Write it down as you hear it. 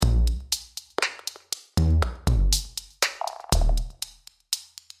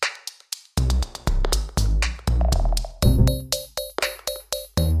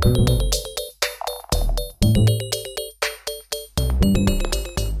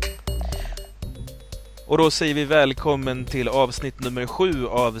Och då säger vi välkommen till avsnitt nummer 7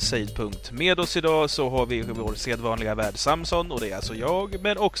 av Sejdpunkt. Med oss idag så har vi vår sedvanliga värd Samson, och det är alltså jag,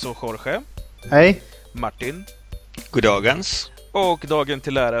 men också Jorge. Hej. Martin. Goddagens. Och dagen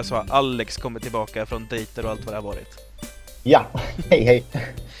till ära så har Alex kommit tillbaka från dejter och allt vad det har varit. Ja, hej.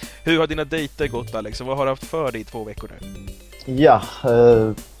 Hur har dina dejter gått, Alex? Och vad har du haft för dig i 2 veckor nu? Ja,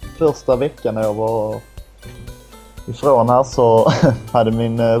 första veckan när jag var ifrån här så hade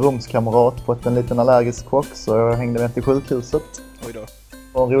min rumskamrat fått en liten allergisk chock, så jag hängde med till sjukhuset. Oj då.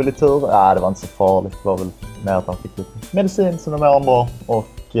 Och en rolig tur. Det var inte så farligt. Det var väl mer att han fick lite medicin som de är bra. Och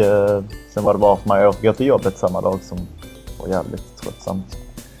sen var det bara för mig att gå till jobbet samma dag, som var jävligt tröttsamt.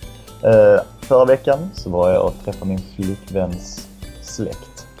 Förra veckan så var jag och träffade min flickväns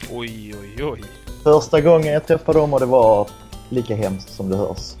släkt. Oj. Första gången jag träffade dem, och det var lika hemskt som det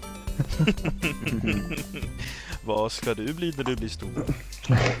hörs. Vad ska du bli när du blir stor?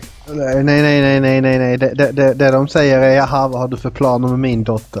 Nej. Det de säger är, jaha, vad har du för planer med min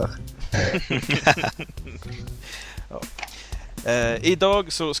dotter? Ja.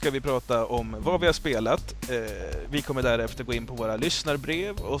 Idag så ska vi prata om vad vi har spelat. Vi kommer därefter gå in på våra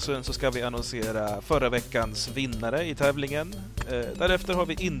lyssnarbrev, och sen så ska vi annonsera förra veckans vinnare i tävlingen. Därefter har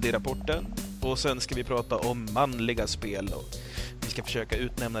vi Indie-rapporten, och sen ska vi prata om manliga spel, och vi ska försöka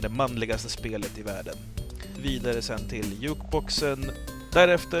utnämna det manligaste spelet i världen. Vidare sen till jukeboxen.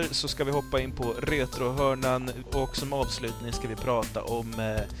 Därefter så ska vi hoppa in på retrohörnan, och som avslutning ska vi prata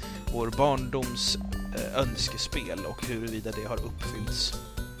om vår barndoms önskespel och huruvida det har uppfyllts.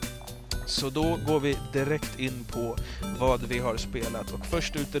 Så då går vi direkt in på vad vi har spelat, och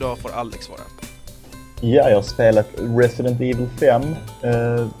först ut idag får Alex vara. Ja, jag har spelat Resident Evil 5.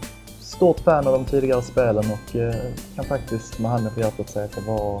 Stort fan av de tidigare spelen, och kan faktiskt med handen på hjärtat säga att det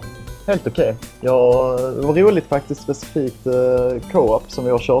var helt okej. Det var roligt faktiskt, specifikt co-op som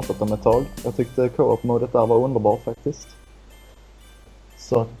vi har tjatat om ett tag. Jag tyckte co-op-modet där var underbart faktiskt.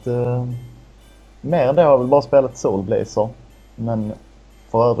 Så att mer än det har jag väl bara spelat Soul Blazer. Men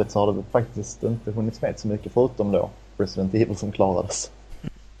för övrigt så har det faktiskt inte hunnits med så mycket, förutom då Resident Evil som klarades.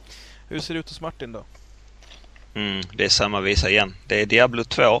 Hur ser det ut hos Martin då? Det är samma visa igen. Det är Diablo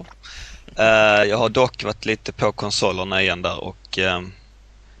 2. Jag har dock varit lite på konsolerna igen där och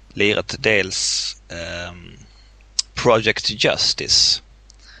lirat dels Project Justice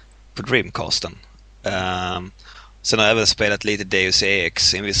på Dreamcasten. Sen har jag även spelat lite Deus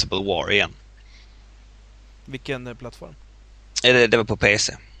Ex Invisible War igen. Vilken plattform? Det var på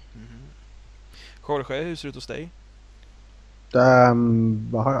PC. Jorge, hur ser det ut hos dig?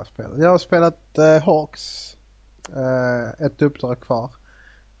 Vad har jag spelat? Jag har spelat Hawks. Ett uppdrag kvar.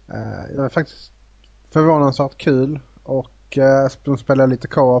 Det var faktiskt förvånansvärt kul. Och de spelade lite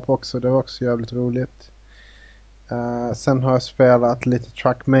co-op också. Det var också jävligt roligt. Sen har jag spelat lite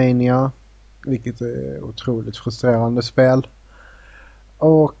Trackmania, vilket är otroligt frustrerande spel.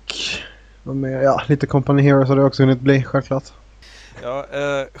 Och lite Company Heroes har det också hunnit bli, självklart. Ja,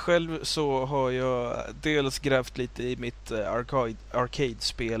 själv så har jag dels grävt lite i mitt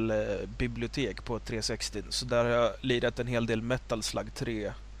arcade-spel-bibliotek på 360. Så där har jag lirat en hel del Metal Slug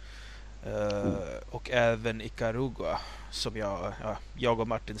 3. Och även Ikaruga, som jag och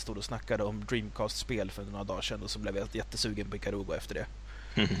Martin stod och snackade om Dreamcast-spel för några dagar sedan, och så blev jag jättesugen på Ikaruga efter det.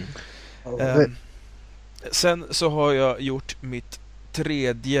 Sen så har jag gjort mitt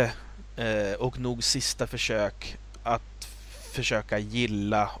tredje och nog sista försök att försöka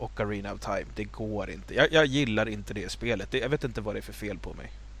gilla Ocarina of Time. Det går inte. Jag gillar inte det spelet. Jag vet inte vad det är för fel på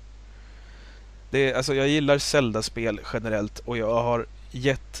mig. Jag gillar Zelda-spel generellt, och jag har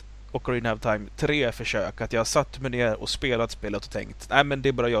gett Ocarina of Time 3 försök. Att jag har satt mig ner och spelat spelet och tänkt, nej men det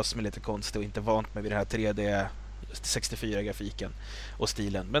är bara jag som är lite konstig och inte vant mig vid den här 3D 64-grafiken och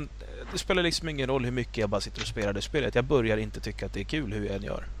stilen. Men det spelar liksom ingen roll hur mycket jag bara sitter och spelar det spelet. Jag börjar inte tycka att det är kul hur jag än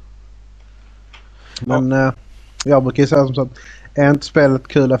gör. Men jag brukar säga som så att är inte spelet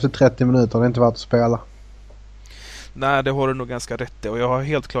kul efter 30 minuter, det är inte värt att spela. Nej, det har du nog ganska rätt i. Och jag har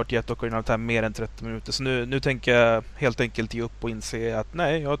helt klart gett Ocarina of Time mer än 30 minuter. Så nu tänker jag helt enkelt ge upp och inse att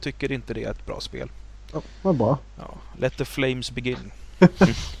nej, jag tycker inte det är ett bra spel. Ja, vad bra. Ja, let the flames begin.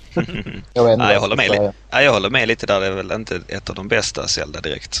 Jag håller med lite där. Det är väl inte ett av de bästa Zelda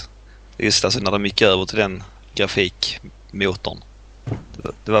direkt. Just alltså när de gick över till den grafikmotorn.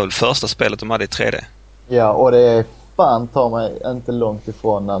 Det var väl första spelet de hade i 3D. Ja, och det är fan tar mig inte långt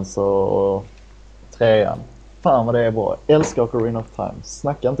ifrån alltså 3an. Fan vad det är bra. Älskar Ocarina of Time.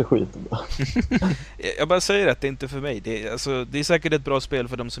 Snacka inte skit om det. Jag bara säger att det är inte för mig. Det är säkert ett bra spel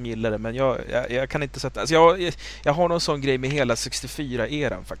för de som gillar det, men jag kan inte sätta... Alltså jag har någon sån grej med hela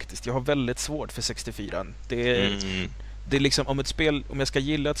 64-eran faktiskt. Jag har väldigt svårt för 64-an. det är liksom, om jag ska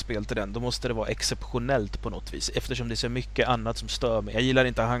gilla ett spel till den, då måste det vara exceptionellt på något vis, eftersom det är så mycket annat som stör mig. Jag gillar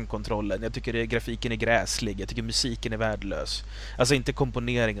inte handkontrollen, jag tycker grafiken är gräslig, jag tycker musiken är värdelös. Alltså inte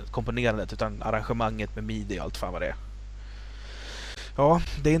komponerandet, utan arrangemanget med midi och allt fan vad det är. Ja,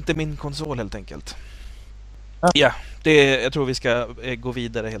 det är inte min konsol helt enkelt. Ja, jag tror vi ska gå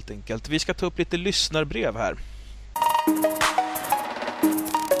vidare helt enkelt. Vi ska ta upp lite lyssnarbrev här.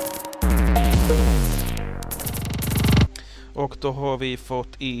 Och då har vi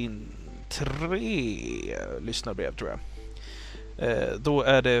fått in 3 lyssnarbrev tror jag. Då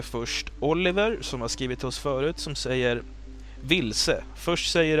är det först Oliver som har skrivit till oss förut som säger: vilse.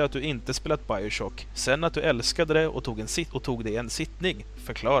 Först säger du att du inte spelat Bioshock, sen att du älskade det och tog det en sittning.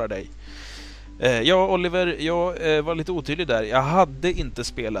 Förklara dig. Ja, Oliver, jag var lite otydlig där. Jag hade inte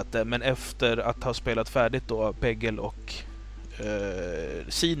spelat det, men efter att ha spelat färdigt då Peggle och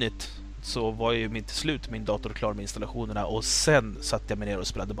Zenith, så var ju till slut min dator klar med installationerna, och sen satte jag mig ner och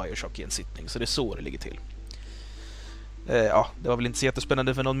spelade Bioshock i en sittning. Så det är så det ligger till. Ja, det var väl inte så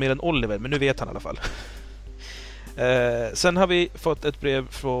jättespännande för någon mer än Oliver, men nu vet han i alla fall. Sen har vi fått ett brev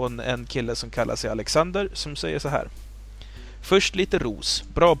från en kille som kallar sig Alexander, som säger så här: först lite ros,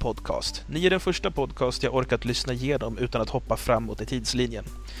 bra podcast. Ni är den första podcast jag orkat lyssna igenom utan att hoppa framåt i tidslinjen.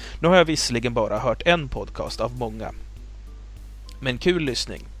 Nu har jag visserligen bara hört en podcast av många, men kul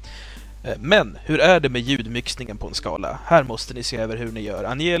lyssning. Men hur är det med ljudmixningen på en skala? Här måste ni se över hur ni gör.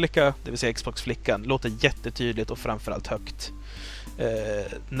 Angelica, det vill säga Xbox-flickan, låter jättetydligt och framförallt högt.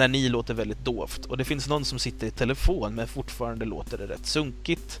 När ni låter väldigt dovt. Och det finns någon som sitter i telefon, men fortfarande låter det rätt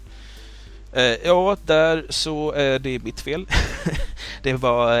sunkigt. Ja, där så är det mitt fel. Det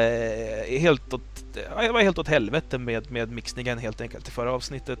var helt åt helvete med mixningen helt enkelt i förra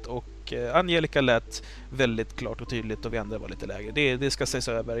avsnittet, och Angelica lät väldigt klart och tydligt och vi andra var lite lägre. Det ska ses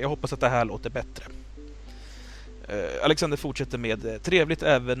över. Jag hoppas att det här låter bättre. Alexander fortsätter med: trevligt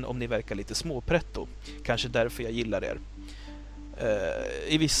även om ni verkar lite småpretto. Kanske därför jag gillar er.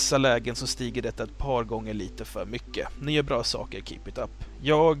 I vissa lägen så stiger detta ett par gånger lite för mycket. Ni gör bra saker, keep it up.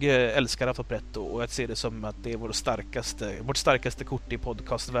 Jag älskar att vara pretto, och jag ser det som att det är vårt starkaste kort i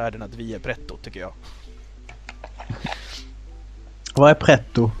podcastvärlden att vi är pretto, tycker jag. Vad är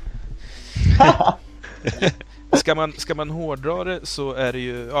pretto? Ska man hårdra det så är det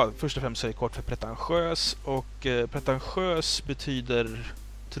ju, ja, först och främst så är det kort för pretentiös, och pretentiös betyder,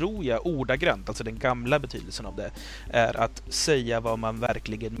 tror jag, ordagrant, alltså den gamla betydelsen av det, är att säga vad man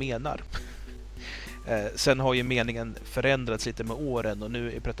verkligen menar. Sen har ju meningen förändrats lite med åren, och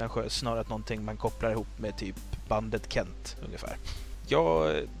nu är pretentiös snarare någonting man kopplar ihop med typ bandet Kent ungefär.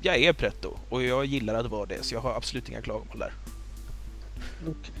 Jag är pretto, och jag gillar att vara det, så jag har absolut inga klagomål där.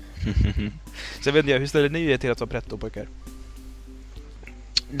 Så vet jag, hur ställer ni er till att vara pretto, pojkar?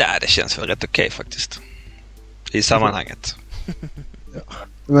 Nej, det känns väl rätt okej faktiskt. I sammanhanget. Ja.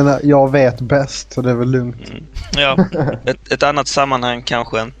 Men jag vet bäst, så det är väl lugnt. Ja, ett annat sammanhang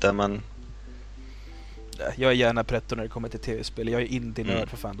kanske inte, men jag är gärna pretto när det kommer till tv-spel. Jag är indie-nörd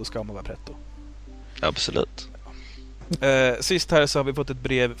för fan, då ska man vara pretto. Absolut. Sist här så har vi fått ett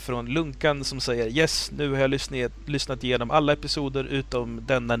brev från Lunkan som säger: yes, nu har jag lyssnat igenom alla episoder utom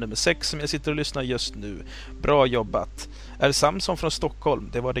denna nummer 6 som jag sitter och lyssnar just nu. Bra jobbat. Är Samson från Stockholm?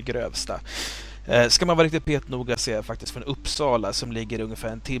 Det var det grövsta. Ska man vara riktigt petnoga så är jag faktiskt från Uppsala, som ligger ungefär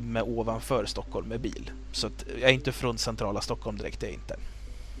en timme ovanför Stockholm med bil. Så att jag är inte från centrala Stockholm direkt, det är inte.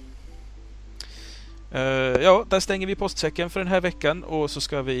 Ja, där stänger vi postsäcken för den här veckan, och så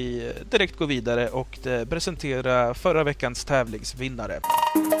ska vi direkt gå vidare och presentera förra veckans tävlingsvinnare.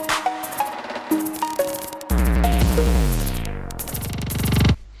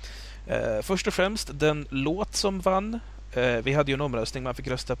 Först och främst den låt som vann. Vi hade ju en omröstning, man fick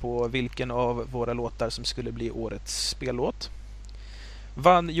rösta på vilken av våra låtar som skulle bli årets spellåt.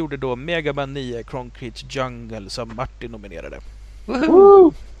 Vann gjorde då Mega Man 9 Concrete Jungle, som Martin nominerade.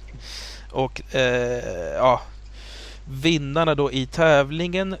 Woohoo! Och ja, vinnarna då i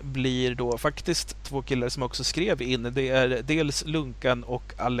tävlingen blir då faktiskt 2 killar som också skrev in. Det är dels Lunkan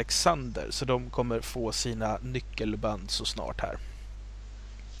och Alexander, så de kommer få sina nyckelband så snart här.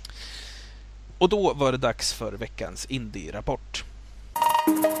 Och då var det dags för veckans Indie-rapport.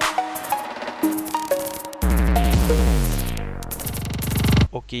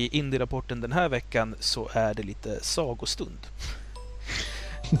 Och i Indie-rapporten den här veckan så är det lite sagostund.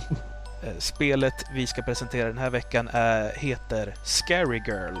 Spelet vi ska presentera den här veckan heter Scary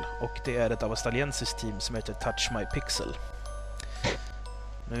Girl, och det är ett australiensiskt team som heter Touch My Pixel.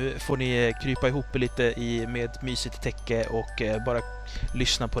 Nu får ni krypa ihop lite med ett mysigt täcke och bara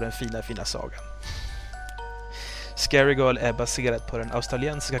lyssna på den fina sagan. Scary Girl är baserat på den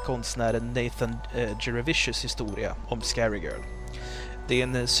australiensiska konstnären Nathan Jerevicius historia om Scary Girl. Det är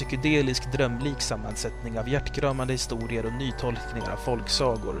en psykedelisk drömlik sammansättning av hjärtkramande historier och nytolkningar av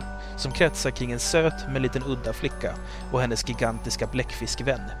folksagor som kretsar kring en söt men liten udda flicka och hennes gigantiska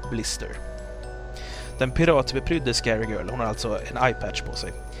bläckfiskvän Blister. Den piratbeprydde Scary Girl, hon har alltså en eyepatch på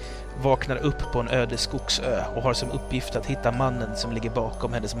sig, vaknar upp på en öde skogsö och har som uppgift att hitta mannen som ligger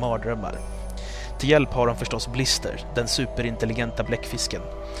bakom hennes mardrömmar. Till hjälp har de förstås Blister, den superintelligenta bläckfisken,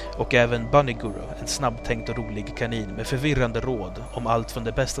 och även Bunny Guru, en snabbtänkt och rolig kanin med förvirrande råd om allt från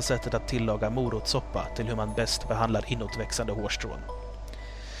det bästa sättet att tillaga morotssoppa till hur man bäst behandlar inåtväxande hårstrån.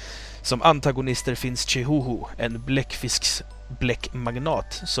 Som antagonister finns Chihuhu, en bläckfisks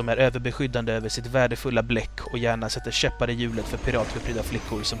bläckmagnat som är överbeskyddande över sitt värdefulla bläck och gärna sätter käppar i hjulet för piratbeprydda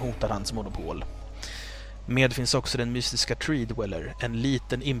flickor som hotar hans monopol. Med finns också den mystiska Tree Dweller, en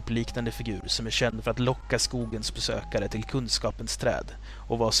liten impliknande figur som är känd för att locka skogens besökare till kunskapens träd,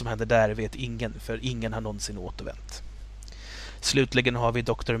 och vad som händer där vet ingen, för ingen har någonsin återvänt. Slutligen har vi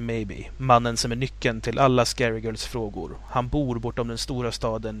Dr. Maybe, mannen som är nyckeln till alla Scary Girls frågor. Han bor bortom den stora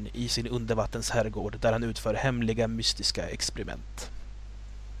staden i sin undervattens herrgård där han utför hemliga mystiska experiment.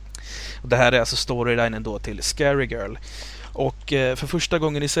 Och det här är alltså storylinen då till Scary Girl. Och för första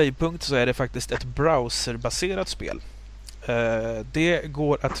gången i Savepunkt så är det faktiskt ett browserbaserat spel. Det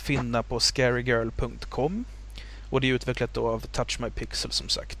går att finna på scarygirl.com och det är utvecklat då av Touch My Pixel som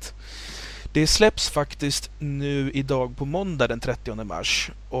sagt. Det släpps faktiskt nu idag på måndag den 30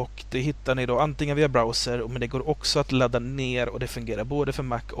 mars och det hittar ni då antingen via browser, men det går också att ladda ner och det fungerar både för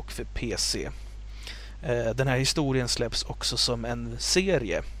Mac och för PC. Den här historien släpps också som en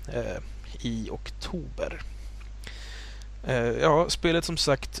serie i oktober. Ja, spelet som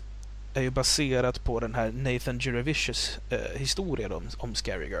sagt är ju baserat på den här Nathan Jerevicius historien om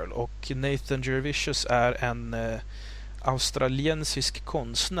Scary Girl, och Nathan Jerevicius är en australiensisk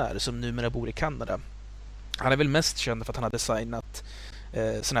konstnär som numera bor i Kanada. Han är väl mest känd för att han har designat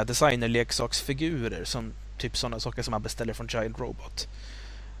såna här designerleksaksfigurer som typ sådana saker som man beställer från Giant Robot.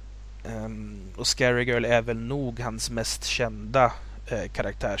 Och Scary Girl är väl nog hans mest kända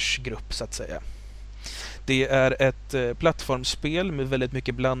karaktärsgrupp så att säga. Det är ett plattformsspel med väldigt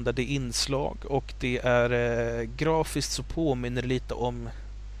mycket blandade inslag och det är grafiskt så påminner lite om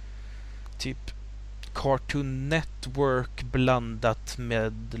typ Cartoon Network blandat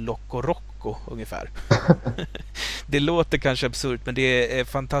med Loco Roco ungefär. Det låter kanske absurt, men det är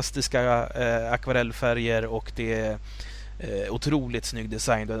fantastiska akvarellfärger och det är otroligt snygg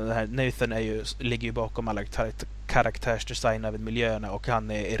design. Den här Nathan ligger ju bakom alla karaktärsdesign av miljöerna och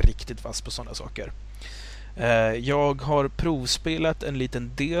han är riktigt fast på sådana saker. Jag har provspelat en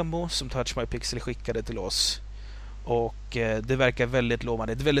liten demo som Touch My Pixel skickade till oss och det verkar väldigt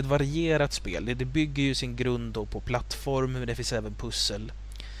lovande. Det är ett väldigt varierat spel. Det bygger ju sin grund då på plattform, men det finns även pussel.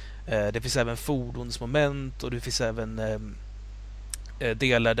 Det finns även fordonsmoment och det finns även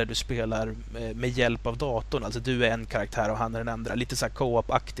delar där du spelar med hjälp av datorn. Alltså du är en karaktär och han är den andra. Lite så här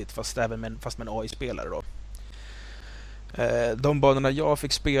co-op-aktigt fast med en AI-spelare då. De banorna jag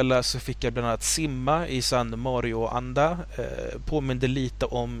fick spela så fick jag bland annat simma i sann Mario-anda. Påminner lite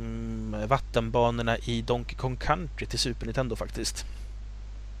om vattenbanorna i Donkey Kong Country till Super Nintendo faktiskt.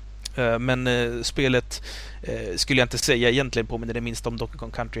 Men spelet skulle jag inte säga egentligen påminner det minst om Donkey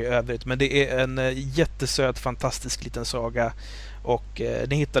Kong Country i övrigt. Men det är en jättesöt, fantastisk liten saga. Och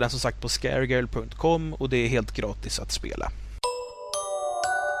ni hittar den som sagt på scarygirl.com och det är helt gratis att spela.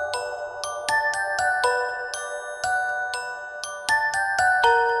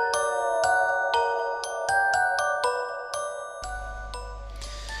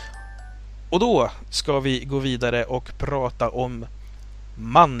 Och då ska vi gå vidare och prata om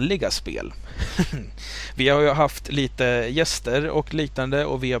manliga spel. Vi har ju haft lite gäster och liknande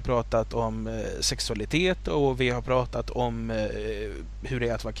och vi har pratat om sexualitet och vi har pratat om hur det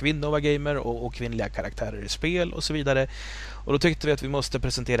är att vara kvinna och vara gamer och kvinnliga karaktärer i spel och så vidare. Och då tyckte vi att vi måste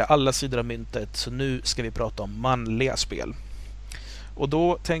presentera alla sidor av myntet, så nu ska vi prata om manliga spel. Och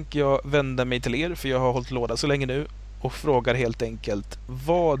då tänker jag vända mig till er, för jag har hållit låda så länge nu, och frågar helt enkelt: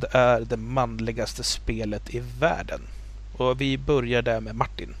 vad är det manligaste spelet i världen? Och vi börjar där med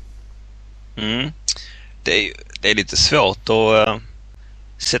Martin. Det är lite svårt att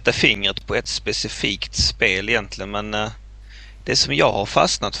sätta fingret på ett specifikt spel egentligen, men det som jag har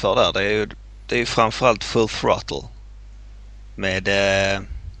fastnat för där, det är ju framförallt Full Throttle. Med det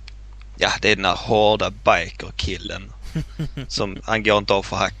är den här hårda biker-killen som han går inte av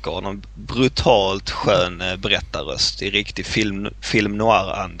för hacker. Någon brutalt skön berättarröst i riktig film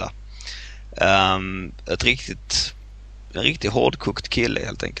noir-anda. En riktigt hårdkokt kille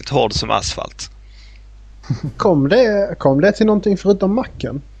helt enkelt. Hård som asfalt. Kom det till någonting förutom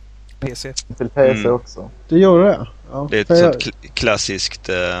Macen? PC. Till PC också. Det gjorde det? Ja. Det är ett sånt klassiskt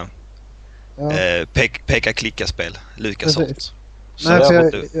peka-klicka-spel. LucasArts.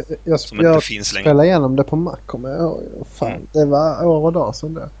 Jag spelade igenom det på Mac. Det var år och dag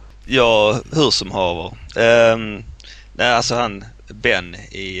sedan det. Ja, hur som haver. Nej, alltså han Ben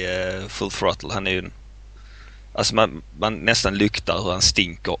i Full Throttle, han är ju alltså man nästan luktar hur han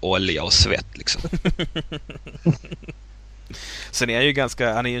stinker olja och svett liksom. Sen är han ju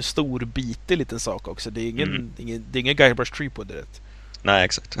han är ju en stor bitig liten sak också. Det är ingen Guybrush Threepwood direkt. Nej,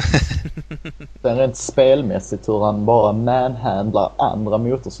 exakt. Sen rent spelmässigt hur han bara manhandlar andra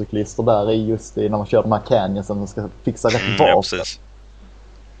motorcyklister där i just när man kör de här canyons som ska fixa rätt vapen. Ja,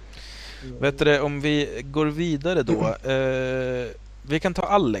 vet du, om vi går vidare då. Vi kan ta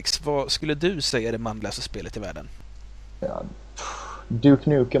Alex. Vad skulle du säga är det manligaste spelet i världen? Ja, Duke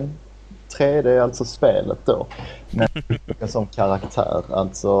Nukem 3D är alltså spelet då. Men en sån karaktär,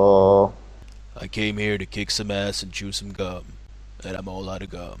 alltså... I came here to kick some ass and chew some gum. And I'm all out of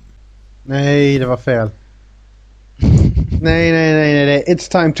gum. Nej, det var fel. Nej.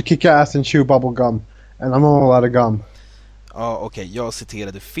 It's time to kick ass and chew bubble gum. And I'm all out of gum. Ja, okej. Jag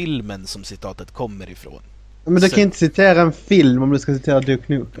citerade filmen som citatet kommer ifrån. Men du kan inte citera en film om du ska citera Duke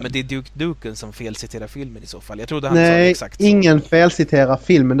Nukem. Men det är Duke Nukem som felciterar filmen i så fall. Jag trodde han sa exakt så. Nej, ingen felciterar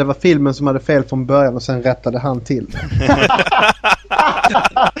filmen. Det var filmen som hade fel från början och sen rättade han till.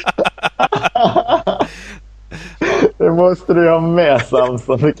 Det måste du ha med,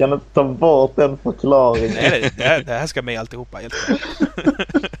 Samson. Du kan inte ta bort den förklaringen. Nej, det här ska med alltihopa. Helt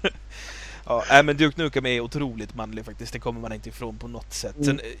ja, men Duke Nukem är otroligt manlig faktiskt. Det kommer man inte ifrån på något sätt.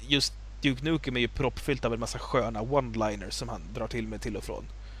 Sen just Duke Nukem är ju proppfyllt av en massa sköna one-liners som han drar till med till och från.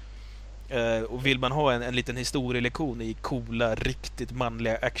 Och vill man ha en liten historielektion i coola, riktigt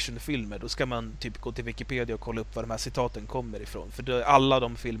manliga actionfilmer, då ska man typ gå till Wikipedia och kolla upp var de här citaten kommer ifrån. För alla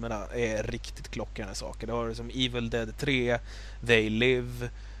de filmerna är riktigt klockrena saker. Det har det som Evil Dead 3, They Live,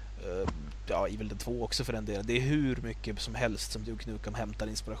 Evil Dead 2 också för den delen. Det är hur mycket som helst som Duke Nukem hämtar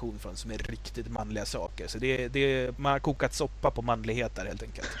inspiration från som är riktigt manliga saker. Så man har kokat soppa på manlighet där helt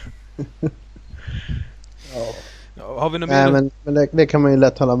enkelt. Ja, har vi något mer? Men det kan man ju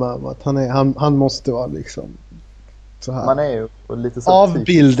lätt hålla med om att han måste vara liksom så här. Man är ju lite så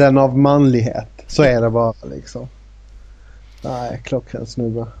avbilden av manlighet. Så är det bara liksom. Nej, klockren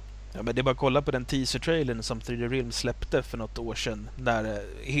snubbe. Ja, men det är bara att kolla på den teaser-trailern som 3D Realms släppte för något år sedan. Där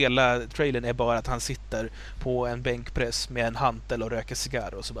hela trailern är bara att han sitter på en bänkpress med en hantel och röker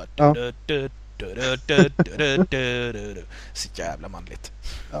cigarr och så bara... Ja. Så jävla manligt.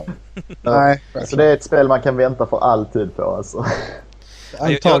 Ja. Nej, så det är ett spel man kan vänta för alltid på alltså.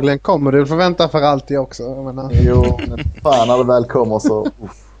 Antagligen kommer du få vänta för alltid också. Jag menar. Jo, men fan när det väl kommer så...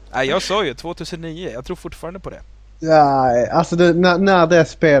 Nej, jag sa ju 2009. Jag tror fortfarande på det. Ja, alltså när det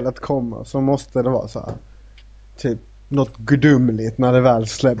spelet kommer så måste det vara så här, typ något gudomligt när det väl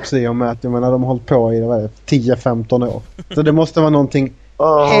släpps i och med att jag menar, de har hållit på i 10-15 år. Så det måste vara någonting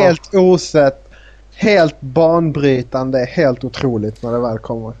helt osett, helt banbrytande, helt otroligt när det väl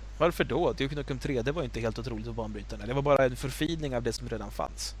kommer. Varför då? Duke Nukem 3D var inte helt otroligt och banbrytande. Det var bara en förfining av det som redan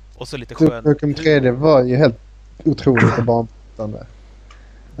fanns. Och så lite skön... Duke Nukem 3D var ju helt otroligt och banbrytande.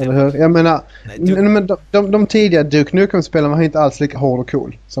 Eller hur? Jag menar, men de tidiga Duke Nukem-spelarna var inte alls lika hård och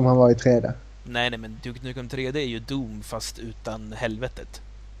cool som han var i 3D. Nej, men Duke Nukem 3D är ju Doom fast utan helvetet.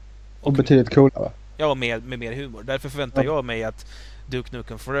 Och betydligt coolare. Ja, med mer humor. Därför förväntar jag mig att Duke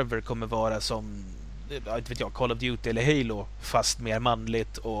Nukem Forever kommer vara som inte vet jag, Call of Duty eller Halo fast mer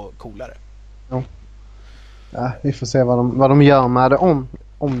manligt och coolare. Ja, vi får se vad de gör med det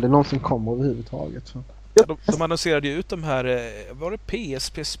om det någonsin kommer överhuvudtaget. Ja, de annonserade ju ut de här, var det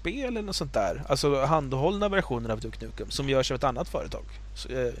PSP-spel eller något sånt där? Alltså handhållna versioner av Duke Nukem som görs av ett annat företag. Så,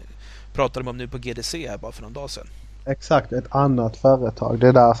 pratade de om nu på GDC här bara för någon dag sedan. Exakt, ett annat företag. Det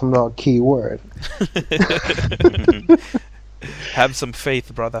är där som du har keyword. Have some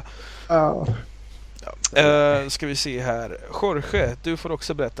faith, brother. Ja. Ska vi se här. Jorge, du får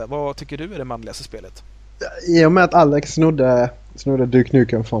också berätta. Vad tycker du är det manligaste spelet? I och med att Alex snodde Duke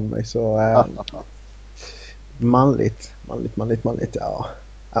Nukem från mig så... Manligt, ja.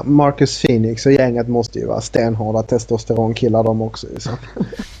 Marcus Phoenix och gänget måste ju vara stenhårda testosteronkillar de också. Så.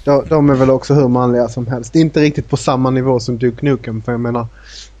 De är väl också hur manliga som helst. Inte riktigt på samma nivå som Duke Nukem, för jag menar,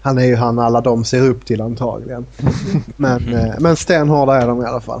 han är ju han alla de ser upp till antagligen. Men stenhårda är de i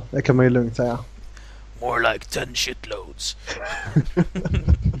alla fall. Det kan man ju lugnt säga. More like 10 shitloads.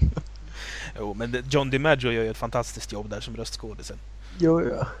 Jo, men John DiMaggio gör ju ett fantastiskt jobb där som röstskådisen.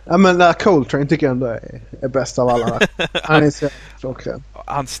 Jo. Ja, men Coltrane tycker jag ändå är bäst av alla. klockrent.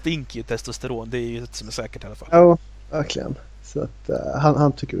 Han stinker ju testosteron, det är ju ett som är säkert i alla fall. Ja, verkligen. Så att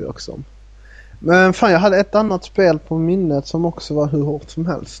han tycker vi också om. Men fan, jag hade ett annat spel på minnet som också var hur hårt som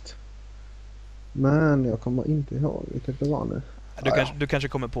helst. Men jag kommer inte ihåg vilket det var nu. Du kanske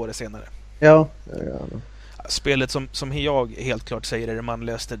kommer på det senare. Ja. Spelet som jag helt klart säger är det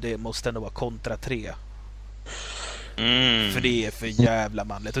manligaste, det måste ändå vara Contra 3. För det är för jävla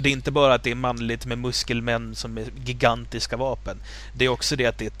manligt. Och det är inte bara att det är manligt med muskelmän som är gigantiska vapen. Det är också det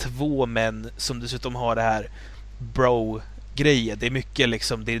att det är två män som dessutom har det här bro-grejen. Det är mycket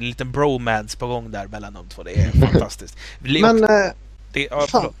liksom, det är en liten bromance på gång där mellan de två. Det är fantastiskt. Men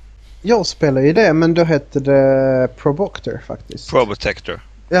jag spelar ju det, men då hette det Proboctor faktiskt. Probotector.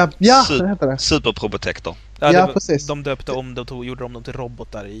 Ja, det heter det. Super Probotector. Ja, precis. De döpte om det och gjorde dem till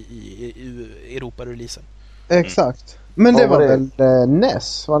robotar i Europa-releasen. Exakt. Men det var väl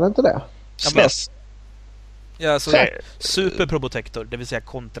NES, var det inte det? SNES. Ja, så Super Probotector, det vill säga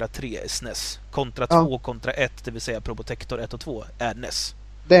Contra 3 är SNES. Contra 2, Contra 1, det vill säga Probotector 1 och 2 är NES.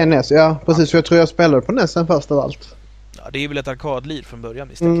 Det är NES, ja, precis. För jag tror jag spelade på NES först av allt. Ja, det är väl ett arkadlir från början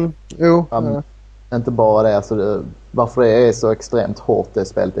misstänker jag. Jo. Inte bara det, alltså varför det är så extremt hårt det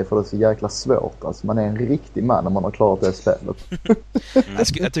spelet är för det är så jäkla svårt. Alltså man är en riktig man när man har klarat det spelet.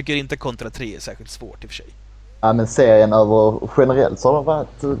 Jag tycker inte Contra 3 är särskilt svårt i och för sig. Ja, men serien över generellt så har de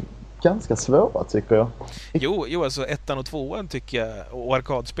varit ganska svåra tycker jag. Jo, alltså 1:an och 2:an tycker jag, och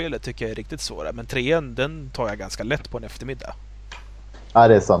arkadspelet tycker jag är riktigt svåra. Men 3:an, den tar jag ganska lätt på en eftermiddag. Ja,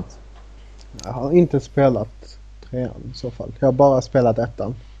 det är sant. Jag har inte spelat 3:an i så fall. Jag har bara spelat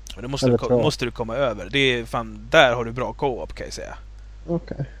 1:an. Det måste du komma över. Det är fan, där har du bra co-op kan jag säga.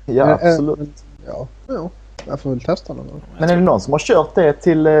 Okej. Ja, absolut. Ja, jag får väl testa någon gång. Men är det någon som har kört det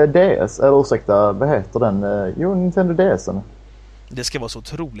till DS? Eller ursäkta, vad heter den? Nintendo DS:en. Det ska vara så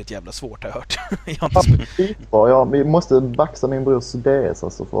otroligt jävla svårt, har jag hört. Vi måste baxa min brors DS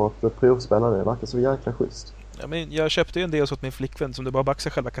alltså för att provspela det. Det verkar så jäkla schysst. Ja, men jag köpte ju en DS åt min flickvän som du bara baxar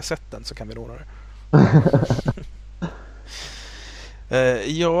själva kassetten så kan vi ordna det.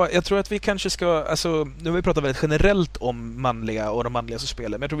 Ja, jag tror att vi kanske ska, alltså, nu har vi pratat väldigt generellt om manliga och de manliga som spelar,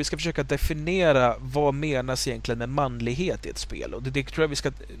 men jag tror vi ska försöka definiera vad menas egentligen med manlighet i ett spel, och det tror jag vi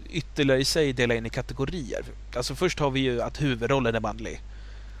ska ytterligare i sig dela in i kategorier. Alltså först har vi ju att huvudrollen är manlig.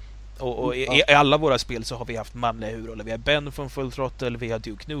 Och i alla våra spel så har vi haft manliga huvudroller. Vi har Ben från Full Throttle, vi har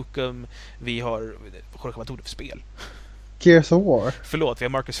Duke Nukem, vi har, vad tog det för spel? Gears of War. Förlåt, vi har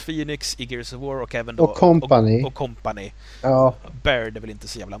Marcus Phoenix i Gears of War och även då... Och Company. Och Company. Ja. Baird är väl inte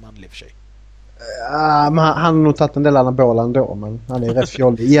så jävla manlig för sig. Men han har nog tagit en del anabola ändå, men han är rätt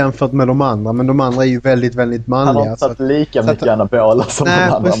fjollig jämfört med de andra. Men de andra är ju väldigt, väldigt manliga. Han har inte tagit lika mycket anabola som de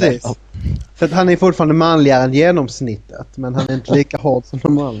andra. Precis. Så att han är fortfarande manligare än genomsnittet, men han är inte lika hård som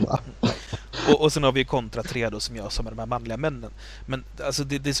de andra. Och sen har vi Contra 3 då, som jag som är de här manliga männen. Men alltså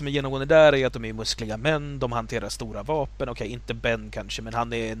det som är genomgående där är att de är muskliga män, de hanterar stora vapen. Okej, inte Ben kanske, men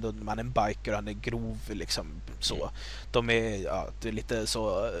han är ändå en biker, han är grov liksom så. De är lite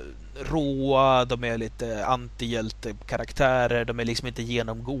så råa, de är lite antihjälte-karaktärer, de är liksom inte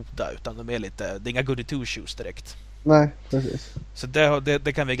genomgoda, utan de är lite, det är inga goody two shoes direkt. Nej, precis. Så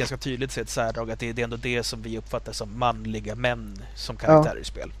det kan vi ganska tydligt se ett särdrag, att det är ändå det som vi uppfattar som manliga män som karaktärer i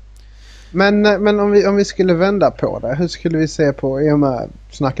spel. Men om vi skulle vända på det, hur skulle vi se på, i och med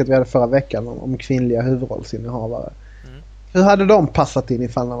snacket vi hade förra veckan om kvinnliga huvudrollsinnehavare. Hur hade de passat in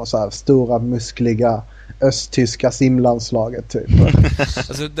ifall de var så här stora, muskliga, östtyska simlandslaget typ?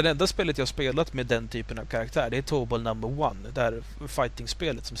 Alltså det enda spelet jag spelat med den typen av karaktär, det är Tobal No. 1, där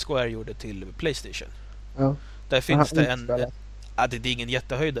fighting-spelet som Square gjorde till PlayStation. Ja. Där finns det det är ingen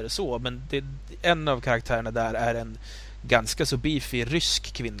jättehöjdare så, men en av karaktärerna där är en ganska så beefy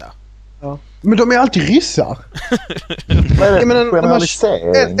rysk kvinna. Ja. Men de är alltid ryssar.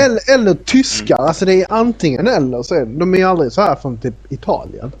 Eller tyskar. Alltså det är antingen eller, så är de är aldrig så här från typ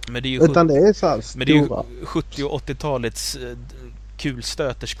Italien. Men det är ju utan det är så här stora. Men det är ju 70- och 80-talets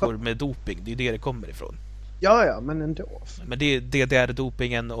kulstöterskor med doping. Det är ju det kommer ifrån. Ja, men ändå. Men det är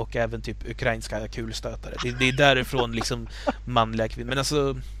DDR-dopingen och även typ ukrainska kulstötare. Det är därifrån liksom manliga kvinnor. Men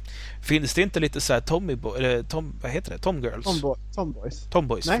alltså, finns det inte lite så här vad heter det? Tomgirls? Tomboys.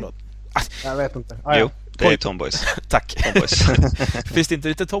 Tomboys, förlåt. Jag vet inte. Jo, det är Tomboys. Tack. Tomboys. Finns det inte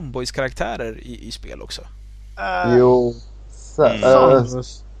lite Tomboys-karaktärer i spel också?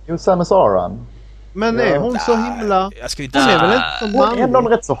 Samus Aran. Men är hon så himla... Jag ska inte hon är ändå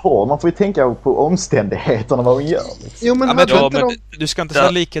rätt så hård. Man får ju tänka på omständigheterna vad hon gör. Liksom. Jo, men du ska inte säga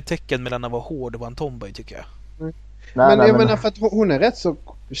lika tecken mellan att vara hård och vara en tomboy, tycker jag. Nej, jag menar för att hon är rätt så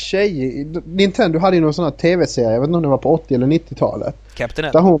tjejig. Nintendo hade ju någon sån här tv-serie, jag vet inte om det var på 80- eller 90-talet. Captain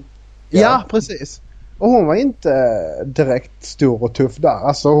N. Där hon... Ja, precis. Och hon var inte direkt stor och tuff där.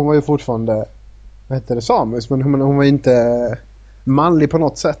 Alltså hon var ju fortfarande, vad heter det, Samus, men hon var inte manlig på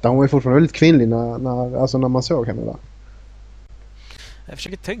något sätt. Hon var ju fortfarande väldigt kvinnlig när man såg henne där. Jag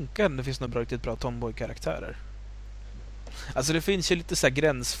försöker tänka om det finns några riktigt bra tomboy-karaktärer. Alltså det finns ju lite så här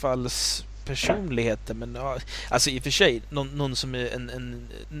gränsfallspersonligheter, men ja, alltså i och för sig någon som är en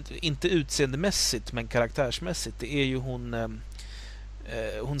inte utseendemässigt men karaktärsmässigt, det är ju hon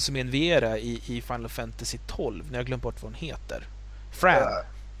som är en Vera i Final Fantasy 12. När jag glömt bort vad hon heter. Fran.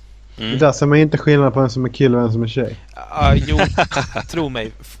 Där ser man inte skillnad på en som är kille och en som är tjej. Jo, tro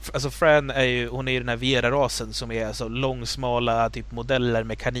mig. Alltså Fran är ju, hon är ju den här Vera-rasen som är alltså långsmala typ modeller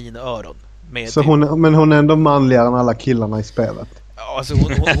med kaninöron. Så men hon är ändå manligare än alla killarna i spelet. Alltså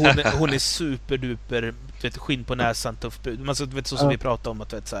hon är superduper, vet, skinn på näsan, tuff bud. Alltså, vet, så som vi pratade om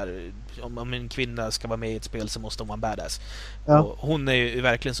att vet, så här, om en kvinna ska vara med i ett spel så måste hon vara en badass. Och hon är ju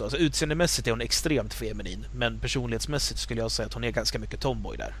verkligen så. Alltså, utseendemässigt är hon extremt feminin, men personlighetsmässigt skulle jag säga att hon är ganska mycket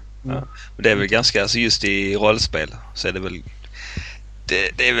tomboy där. Ja. Men det är väl ganska, alltså just i rollspel så är det väl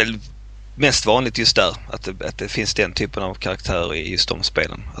det är väl mest vanligt just där att det finns den typen av karaktärer i just de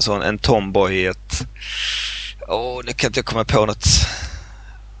spelen. Alltså en tomboy i ett nu kan inte jag komma på något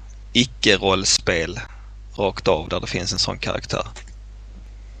icke-rollspel rakt av där det finns en sån karaktär.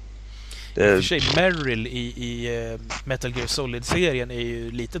 I och för sig, Meryl i Metal Gear Solid-serien är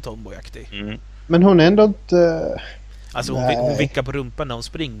ju lite tomboyaktig. Men hon är ändå inte... Alltså hon vickar på rumpan när hon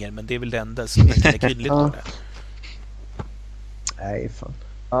springer, men det är väl det enda som är kvinnligt på det. Nej, fan.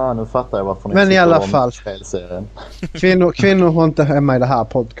 Nu fattar jag varför ni men i alla fall spelserien. Kvinnor har inte hemma i det här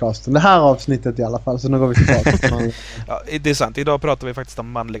podcasten. Det här avsnittet i alla fall, så nu går vi tillbaka. Ja, det är sant. Idag pratar vi faktiskt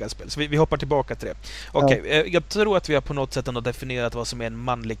om manliga spel. Så vi hoppar tillbaka till det. Okej, jag tror att vi har på något sätt ändå definierat vad som är en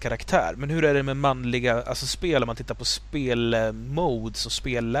manlig karaktär. Men hur är det med manliga, alltså spel, om man tittar på spelmodes och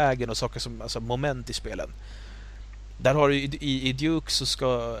spellägen och saker som, alltså moment i spelen. Där har du i Duke så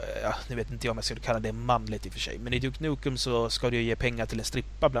ska, nu vet inte jag om jag ska kalla det manligt i och för sig, men i Duke Nukem så ska du ge pengar till en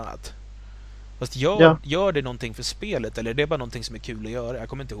strippa bland annat. Fast gör det någonting för spelet, eller är det bara någonting som är kul att göra? Jag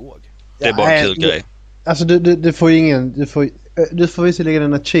kommer inte ihåg. Det är bara en kul grej. Alltså du får ingen, du får visserligen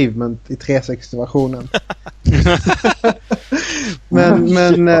en achievement i 360-versionen.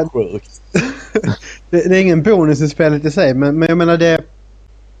 men det är ingen bonus i spelet i sig, men jag menar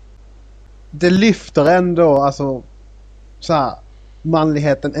det lyfter ändå, alltså så här,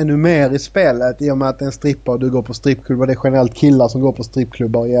 manligheten ännu mer i spelet, i och med att det är en strippa och du går på strippklubbar. Det är generellt killar som går på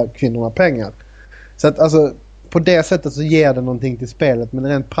strippklubbar och ger kvinnorna pengar. Så att alltså på det sättet så ger det någonting till spelet, men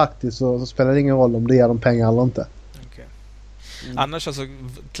rent praktiskt så spelar det ingen roll om det ger dem pengar eller inte. Okay. Annars alltså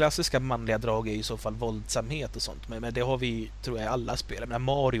klassiska manliga drag är i så fall våldsamhet och sånt, men det har vi, tror jag, i alla spel. Men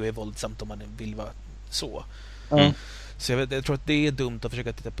Mario är våldsamt om man vill vara så. Så jag tror att det är dumt att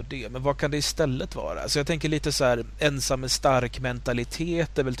försöka titta på det. Men vad kan det istället vara? Så jag tänker lite så här, ensam med stark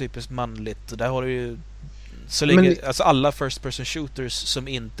mentalitet är väl typiskt manligt. Och där har du ju så länge, alltså alla first person shooters som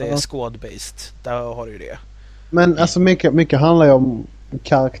inte är squad-based, där har du ju det. Men alltså mycket handlar ju om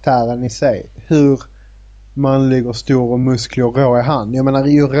karaktären i sig. Hur manlig och stor och musklig och rå är han. Jag menar,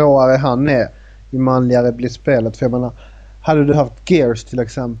 ju råare han är, ju manligare blir spelet. För jag menar, hade du haft Gears till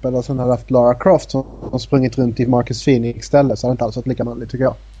exempel, och sen hade du haft Lara Croft som sprungit runt i Marcus Phoenix istället, så hade det inte alls varit lika manligt, tycker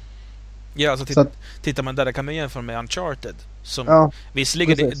jag. Ja, alltså tittar man där kan man jämföra med Uncharted som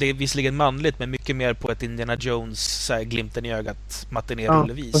visserligen, det är visserligen manligt, men mycket mer på ett Indiana Jones så här, glimten i ögat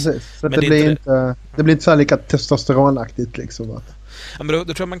matinerullevis. Precis. Så men det blir inte så här lika testosteronaktigt liksom. Ja, men då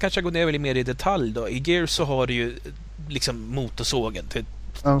tror jag man kanske går ner väl mer i detalj då. I Gears så har du ju liksom motorsågen till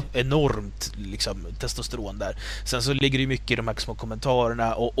enormt liksom testosteron där. Sen så ligger det ju mycket i de här små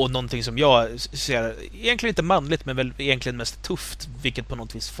kommentarerna och någonting som jag ser egentligen inte manligt, men väl egentligen mest tufft, vilket på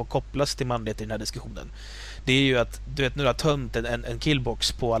något vis får kopplas till manlighet i den här diskussionen. Det är ju att du vet, nu har tömt en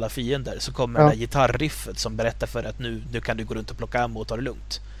killbox på alla fiender, så kommer det här gitarriffet som berättar för att nu kan du gå runt och plocka ammo och ta det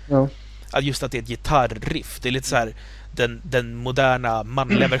lugnt. Just att det är ett gitarriff, det är lite så här den moderna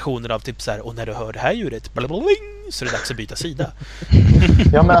manliga versionen av typ så här, och när du hör det här ljudet så är det dags att byta sida.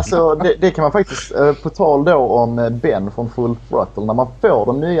 Ja, men alltså det kan man faktiskt, på tal då om Ben från Full Throttle, när man får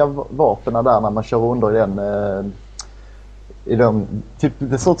de nya vapnen där, när man kör under i den typ,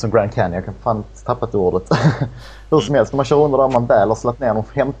 det ser ut som Grand Canyon, jag kan fan tappat ordet. Hur som helst, när man kör under där man väl har slått ner och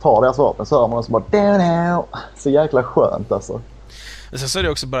hemtar deras vapen, så hör man som bara så jäkla skönt alltså. Men sen så är det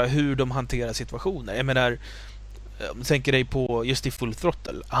också bara hur de hanterar situationer. Jag menar, om du tänker dig på just i Full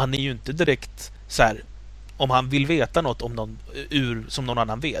Throttle, han är ju inte direkt så här, om han vill veta något om någon som någon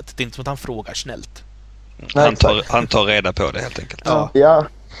annan vet, det är inte som att han frågar snällt. Han tar reda på det helt enkelt. Ja.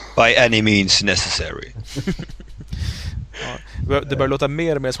 By any means necessary. Ja, det börjar låta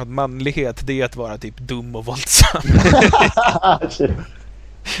mer och mer som att manlighet, det är att vara typ dum och våldsam.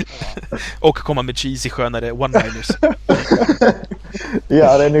 Och komma med cheesy skönare one-liners.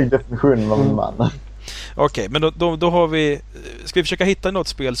 Ja, det är nog definitionen av en man. Okej, men då har vi... Ska vi försöka hitta något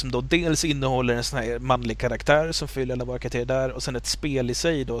spel som då dels innehåller en sån här manlig karaktär som fyller alla våra karaktärer där, och sen ett spel i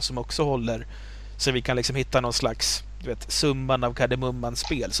sig då som också håller, så vi kan liksom hitta någon slags, du vet, summan av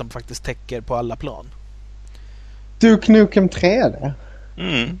kardemumman-spel som faktiskt täcker på alla plan. Duke Nukem 3D.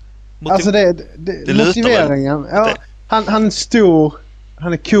 Alltså det motiveringen. Ja, han är stor,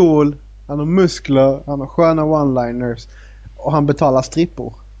 han är cool, han har muskler, han har sköna one-liners och han betalar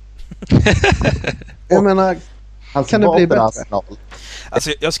strippor. Jag menar, kan det bli bättre?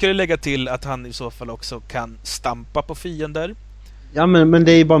 Alltså jag skulle lägga till att han i så fall också kan stampa på fiender. Ja, men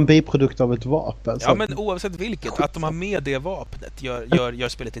det är ju bara en biprodukt av ett vapen. Ja, men oavsett vilket, att de har med det vapnet gör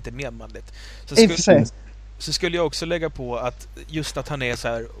spelet lite mer manligt. Så skulle jag också lägga på att just att han är så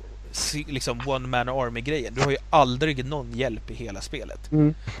här, liksom one man army-grejen. Du har ju aldrig någon hjälp i hela spelet.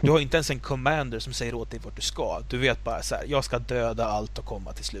 Du har inte ens en commander som säger åt dig vart du ska. Du vet bara så här: jag ska döda allt och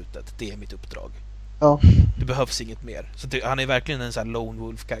komma till slutet. Det är mitt uppdrag. Ja. Det behövs inget mer. Så han är verkligen en sån här lone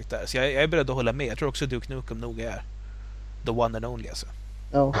wolf-karaktär. Så jag är beredd att hålla med. Jag tror också Duke Nukem nog är the one and only, alltså.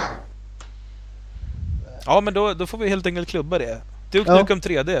 Ja. Ja, men då får vi helt enkelt klubba det. Duke Nukem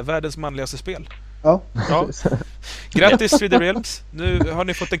 3D, världens manligaste spel. Ja. Grattis 3D Realms. Nu har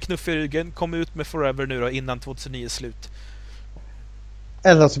ni fått en knuff i ryggen. Kom ut med Forever nu då, innan 2009 är slut.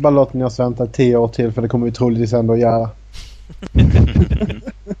 Eller så bara låter ni oss vänta 10 år till, för det kommer vi troligtvis ändå att göra.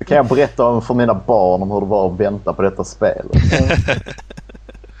 Kan jag berätta för mina barn om hur det var att vänta på detta spel?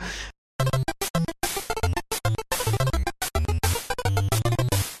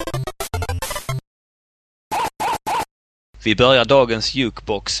 Vi börjar dagens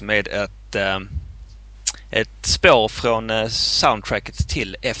jukebox med ett spår från soundtracket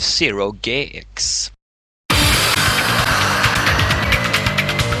till F-Zero GX.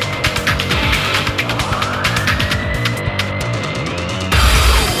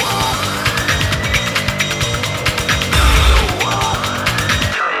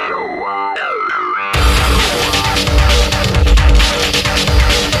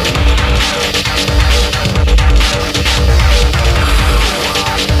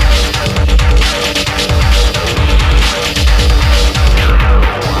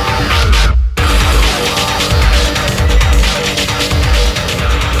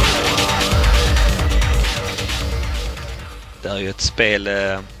 Det är ju ett spel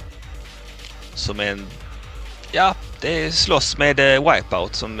som är en... Ja, det slåss med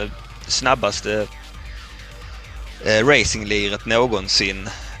Wipeout som det snabbaste racingliret någonsin.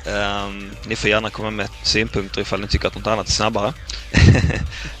 Ni får gärna komma med synpunkter ifall ni tycker att något annat är snabbare.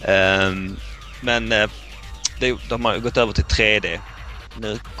 Men de har gått över till 3D.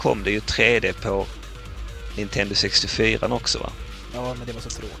 Nu kom det ju 3D på Nintendo 64 också, va? Ja, men det var så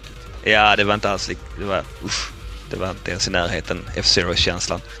tråkigt. Ja, det var inte alls det var inte ens i närheten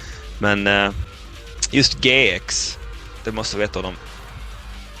F-Zero-känslan. Men just GX, det måste vara ett av de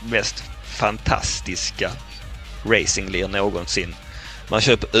mest fantastiska racinglir någonsin. Man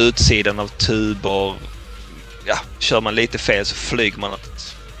kör på utsidan av tuber. Ja, kör man lite fel så flyger man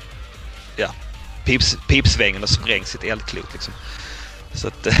att pipsvängen och sprängs ett eldklot liksom. Så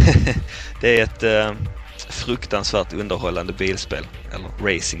att det är ett fruktansvärt underhållande bilspel,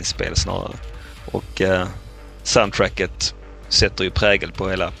 eller racingspel snarare. Och soundtracket sätter ju prägel på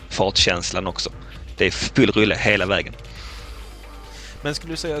hela fartkänslan också. Det är full rulle hela vägen. Men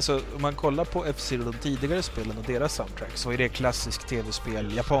skulle du säga, alltså, om man kollar på F-Zero, de tidigare spelen och deras soundtrack, så är det klassisk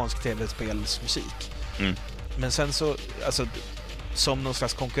tv-spel, japansk tv-spelsmusik. Men sen så, alltså, som någon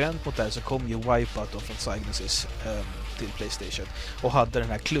slags konkurrent mot det så kom ju Wipeout då från Psygnosis till PlayStation och hade den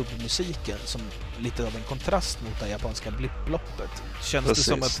här klubbmusiken som lite av en kontrast mot det japanska blipploppet. Känns det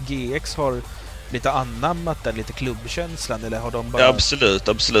som att GX har lite anammat den lite klubbkänslan, eller har de bara... Ja,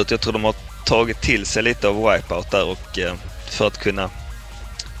 absolut. Jag tror de har tagit till sig lite av Wipeout där, och för att kunna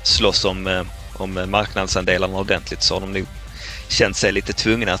slåss om marknadsandelarna ordentligt så har de nu känt sig lite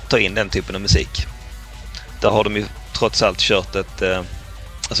tvungna att ta in den typen av musik. Där har de ju trots allt kört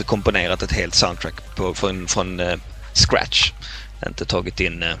alltså komponerat ett helt soundtrack från scratch. Inte tagit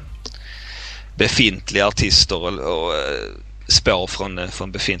in befintliga artister och spår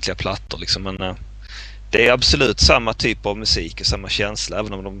från befintliga plattor liksom. Men det är absolut samma typ av musik och samma känsla,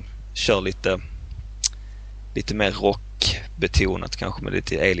 även om de kör lite mer rockbetonat kanske, med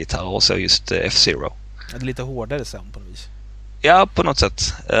lite elgitarrer och så, just F-Zero. Det är lite hårdare sound på något vis. Ja, på något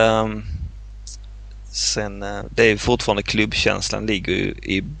sätt. Sen det är fortfarande klubbkänslan ligger ju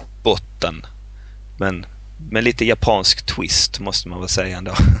i botten, men med lite japansk twist måste man väl säga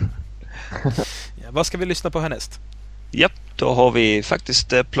ändå. Ja, vad ska vi lyssna på härnäst? Japp, då har vi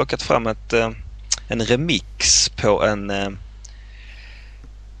faktiskt plockat fram en remix på en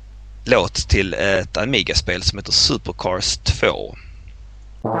låt till ett Amiga-spel som heter Supercars 2.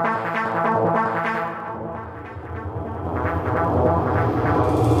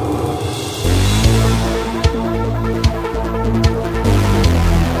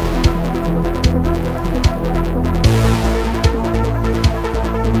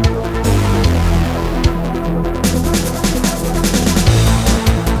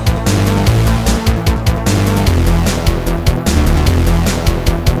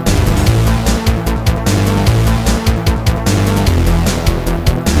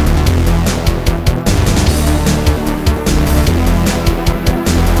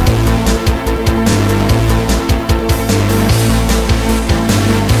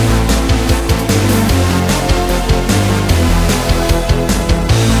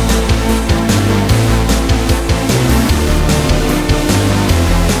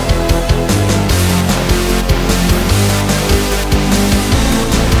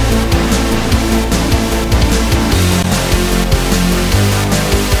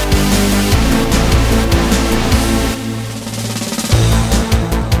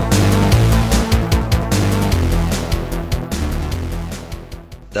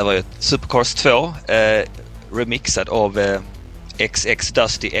 Det var ju Supercars 2 remixad av XX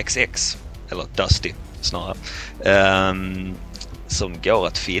Dusty XX, eller Dusty snarare, som går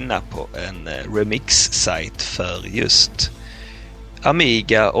att finna på en remix-sajt för just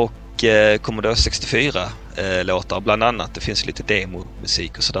Amiga och Commodore 64 låtar bland annat. Det finns lite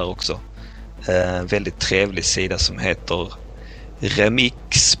demomusik och sådär också. Väldigt trevlig sida som heter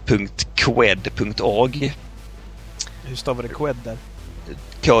remix.qued.org. Hur stavar det Qued där?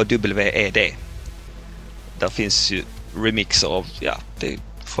 KWED. Där finns ju remixer av, det är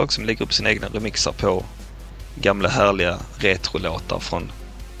folk som lägger upp sina egna remixer på gamla härliga retrolåtar från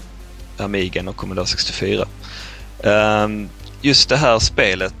Amiga och Commodore 64. Just det här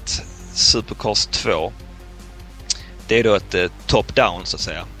spelet, Supercars 2, det är då ett top-down så att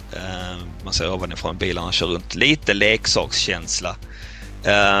säga. Man ser ovanifrån bilarna kör runt. Lite leksakskänsla.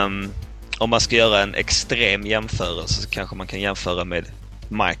 Om man ska göra en extrem jämförelse så kanske man kan jämföra med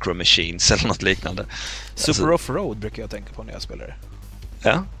Micro Machines eller något liknande. Super Off-Road brukar jag tänka på när jag spelar det.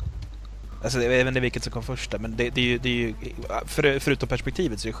 Ja. Alltså jag vet inte vilket som kom först där, men det är ju förutom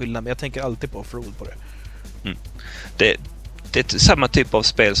perspektivet så är det skillnad, men jag tänker alltid på Off-Road på det. Mm. Det är samma typ av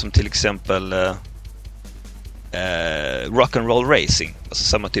spel som till exempel Rock'n'Roll Racing. Alltså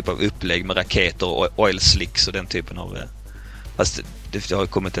samma typ av upplägg med raketer och oil slicks och den typen av... Fast det har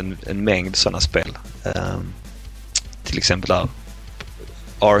kommit en mängd sådana spel. Till exempel där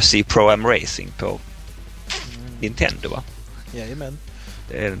RC Pro-Am Racing på Nintendo, va? Jajamän.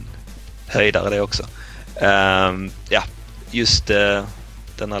 Det är en höjdare det också. Just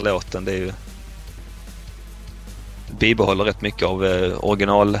den här låten, det är ju bibehåller rätt mycket av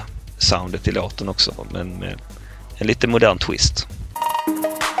originalsoundet i låten också, men med en lite modern twist.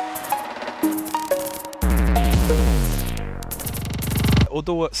 Och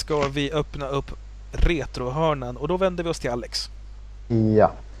då ska vi öppna upp retrohörnan och då vänder vi oss till Alex.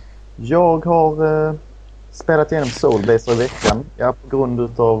 Ja, jag har spelat igenom Soul Blazer i veckan. Ja, på grund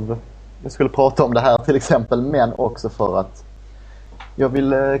utav, jag skulle prata om det här till exempel, men också för att jag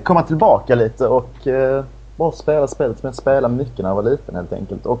vill komma tillbaka lite och bara spela spelet som jag spelade mycket när jag var liten helt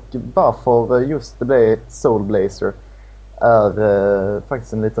enkelt. Och varför just det blev Soul Blazer är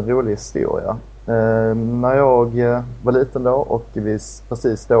faktiskt en liten rolig historia. När jag var liten då och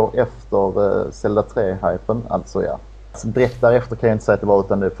precis då efter Zelda 3-hypen, alltså direkt därefter kan jag inte säga att det var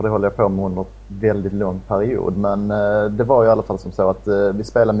utan det, för det håller jag på med under en väldigt lång period. Men det var i alla fall som så att vi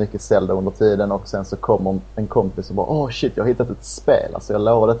spelade mycket Zelda under tiden och sen så kom en kompis och bara shit, jag har hittat ett spel. Alltså jag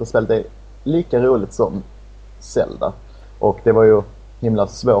lovar, detta spelet är lika roligt som Zelda. Och det var ju himla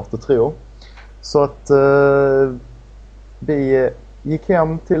svårt att tro. Så att vi gick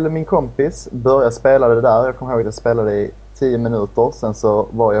hem till min kompis, började spela det där. Jag kommer ihåg att jag spelade i 10 minuter, sen så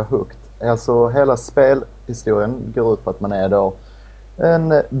var jag hooked. Alltså hela spelhistorien går ut på att man är då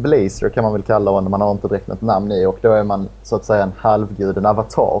en blazer kan man väl kalla honom, man har inte direkt något namn i, och då är man så att säga en halvgud, en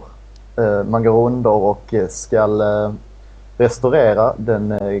avatar. Man går under och ska restaurera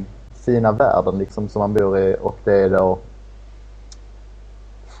den fina världen liksom som man bor i, och det är då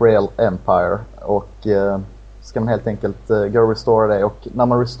Frail Empire, och ska man helt enkelt gå och restaura det, och när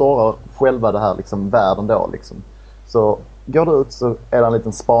man restorerar själva det här liksom världen då liksom, så går det ut så är det en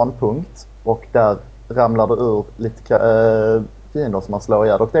liten spanpunkt och där ramlar det ur lite fiender som man slår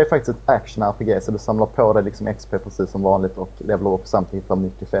ihjäl. Och det är faktiskt ett action-RPG, så du samlar på dig liksom XP precis som vanligt och levelar upp samtidigt hittar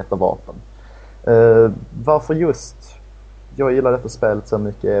mycket feta vapen. Varför just jag gillar detta spelet så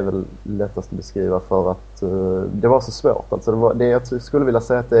mycket är väl lättast att beskriva för att det var så svårt. Alltså jag skulle vilja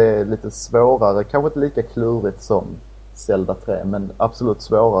säga att det är lite svårare, kanske inte lika klurigt som Zelda 3, men absolut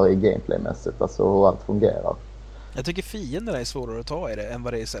svårare i gameplaymässigt, alltså hur allt fungerar. Jag tycker fienderna är svårare att ta i det än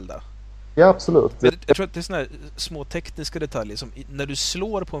vad det är i Zelda. Ja, absolut. Jag tror att det är såna här små tekniska detaljer som när du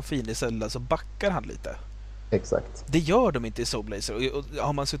slår på en fiende i Zelda så backar han lite. Exakt. Det gör de inte i Soul Blazer. Och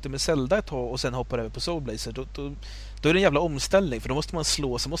har man suttit med Zelda ett tag och sen hoppar över på Soul Blazer, då är det en jävla omställning. För då måste man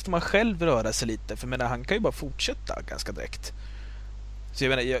slå, så måste man själv röra sig lite. För han kan ju bara fortsätta ganska direkt. Så jag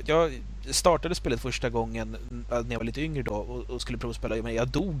menar, jag startade spelet första gången när jag var lite yngre då och skulle provspela. Men jag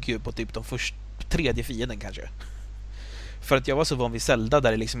dog ju på typ tredje fienden kanske. För att jag var så van vid Zelda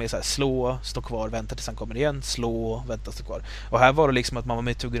där det liksom är så här, slå, stå kvar, vänta tills han kommer igen, slå, vänta, stå kvar. Och här var det liksom att man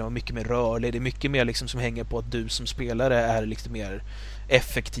var tvungen att vara mycket mer rörlig. Det är mycket mer liksom som hänger på att du som spelare är lite mer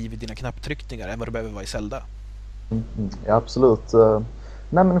effektiv i dina knapptryckningar än vad du behöver vara i Zelda. Ja, absolut.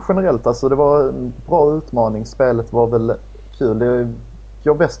 Nej, men generellt alltså, det var en bra utmaning. Spelet var väl kul. Det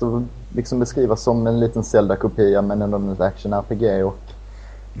går bäst att liksom beskriva som en liten Zelda-kopia men ändå ett action-RPG och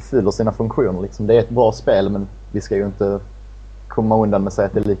det fyller sina funktioner. Liksom. Det är ett bra spel, men vi ska ju inte komma undan med att säga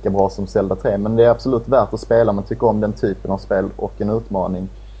att det är lika bra som Zelda 3. Men det är absolut värt att spela om man tycker om den typen av spel och en utmaning.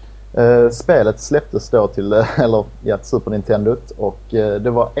 Spelet släpptes då till Super Nintendo och det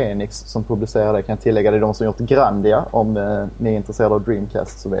var Enix som publicerade det. Kan jag tillägga, det är de som gjort Grandia. Om ni är intresserade av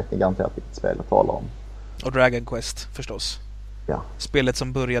Dreamcast så vet ni garanterat vilket spel jag talar om. Och Dragon Quest förstås. Ja. Spelet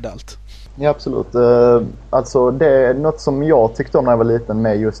som började allt. Ja, absolut. Alltså det är något som jag tyckte om när jag var liten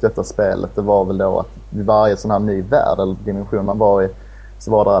med just detta spelet. Det var väl då att vid varje sån här ny värld eller dimension man var i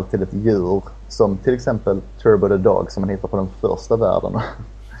så var det alltid ett djur. Som till exempel Turbo the Dog som man hittar på den första världen.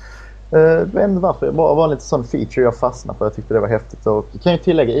 Jag vet inte varför. Det var en lite sån feature jag fastnade för. Jag tyckte det var häftigt. Och jag kan ju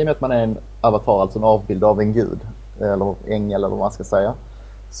tillägga, i och med att man är en avatar, alltså en avbild av en gud. Eller ängel eller vad man ska säga.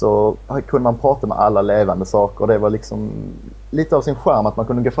 Så kunde man prata med alla levande saker. Det var liksom lite av sin charm att man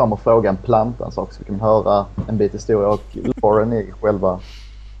kunde gå fram och fråga en planta en sak så kunde man höra en bit historia. Och Lauren i själva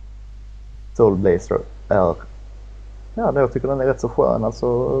Soul Blazer är... Ja, jag tycker den är rätt så skön.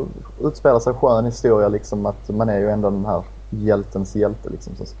 Alltså utspelar sig skön historia liksom att man är ju ändå den här hjältens hjälte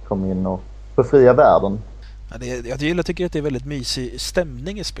liksom som ska komma in och befria världen. Ja, jag tycker att det är väldigt mysig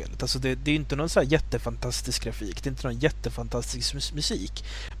stämning i spelet. Alltså det är inte någon så här jättefantastisk grafik, det är inte någon jättefantastisk musik.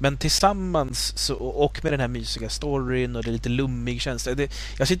 Men tillsammans så, och med den här mysiga storyn och det är lite lummig känsla.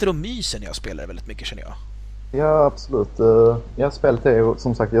 Jag sitter och myser när jag spelar väldigt mycket, känner jag. Ja, absolut. Spelet är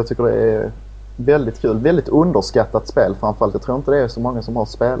som sagt, jag tycker det är väldigt kul. Väldigt underskattat spel framförallt. Jag tror inte det är så många som har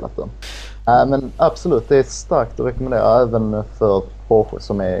spelat den. Men absolut, det är starkt att rekommendera även för Jorge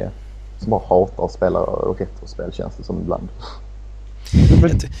som bara hatar att spela retrospel, känns det som ibland.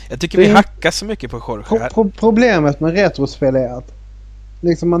 Jag tycker vi hackar så mycket på Jorge. Problemet med retrospel är att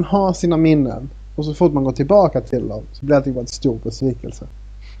liksom man har sina minnen och så fort man går tillbaka till dem så blir det en stor besvikelse.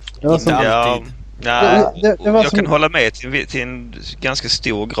 Inte alltid. Jag kan hålla med till en ganska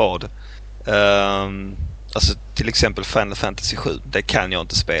stor grad. Alltså till exempel Final Fantasy 7, det kan jag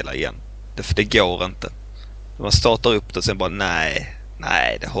inte spela igen. För det går inte. Man startar upp det och sen bara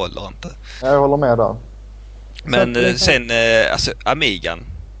nej, det håller inte. Jag håller med där. Men sen, alltså Amigan,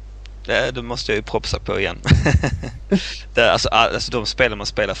 det måste jag ju propsa på igen. alltså de spel man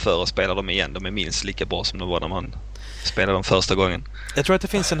spelar för och spelar dem igen, de är minst lika bra som de var när man spelade dem första gången. Jag tror att det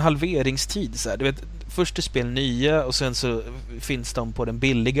finns en halveringstid så här. Du vet, först är spel nya och sen så finns de på den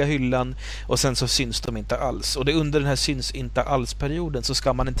billiga hyllan och sen så syns de inte alls. Och det under den här syns inte alls-perioden så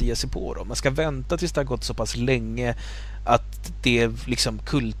ska man inte ge sig på dem. Man ska vänta tills det har gått så pass länge att det är liksom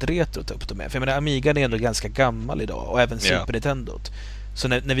kultretro att ta upp dem med. För jag menar, Amiga är ändå ganska gammal idag och även Super Nintendo. Så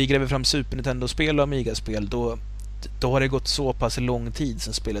när vi gräver fram Super Nintendo-spel och Amiga-spel då har det gått så pass lång tid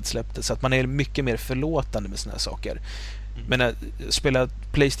sedan spelet släpptes så att man är mycket mer förlåtande med såna här saker. Men att spela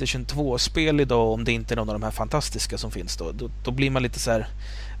PlayStation 2-spel idag, om det inte är någon av de här fantastiska som finns då blir man lite så här,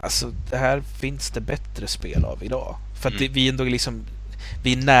 alltså det här finns det bättre spel av idag. För att vi ändå liksom,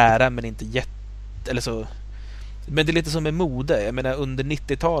 vi är nära men inte eller så. Men det är lite som med mode. Jag menar, under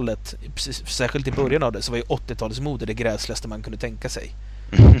 90-talet, särskilt i början av det, så var ju 80-talets mode det gräsligaste man kunde tänka sig.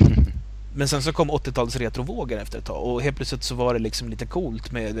 Men sen så kom 80-talets retrovågor efter ett tag och helt plötsligt så var det liksom lite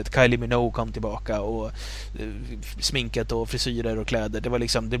coolt med Kylie Minogue kom tillbaka och sminket och frisyrer och kläder. Det var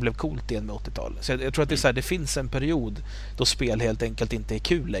liksom, det blev coolt igen med 80-tal. Så jag tror att det är så här, det finns en period då spel helt enkelt inte är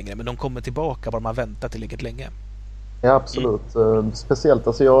kul längre, men de kommer tillbaka bara man väntar tillräckligt länge. Ja, absolut. Speciellt,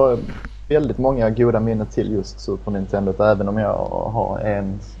 alltså jag har väldigt många goda minnen till just Super Nintendo. Även om jag har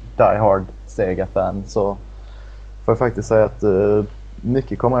en die-hard Sega-fan så får jag faktiskt säga att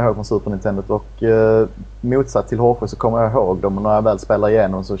mycket kommer jag ihåg från Super Nintendo. Och motsatt till Hårsjö så kommer jag ihåg dem. Och när jag väl spelar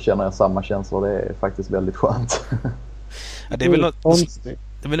igenom så känner jag samma känslor. Det är faktiskt väldigt skönt. Ja, det är väl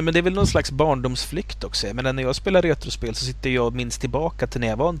men det är väl någon slags barndomsflykt också. Men när jag spelar retrospel så sitter jag minst tillbaka till när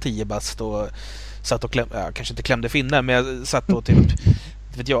jag var en 10 bast och satt och kanske inte klämde finnar, men jag satt och typ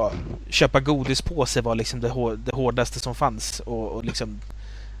vet jag, köpa godispåse var liksom det hårdaste som fanns och liksom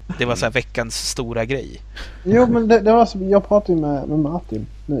det var så här veckans stora grej. Jo, men det var som, jag pratade ju med Martin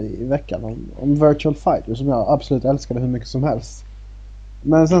nu i veckan om Virtual Fighter som jag absolut älskade hur mycket som helst.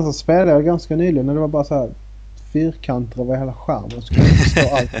 Men sen så spelade jag ganska nyligen när det var bara så här fyrkanter över hela skärmen, så kunde jag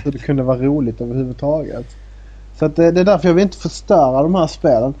förstå allt hur det kunde vara roligt överhuvudtaget. Så att det är därför jag vill inte förstöra de här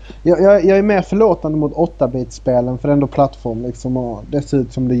spelen. Jag är mer förlåtande mot 8-bit-spelen för det är ändå plattform liksom, och det ser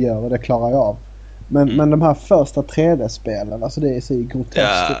ut som det gör och det klarar jag av. Men de här första 3D-spelen, alltså det är så groteskt.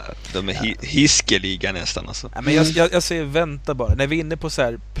 Ja, de är hiskeliga nästan alltså. Ja, men jag säger vänta bara. När vi är inne på så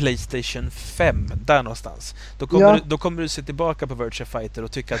här PlayStation 5, där någonstans, då kommer du se tillbaka på Virtua Fighter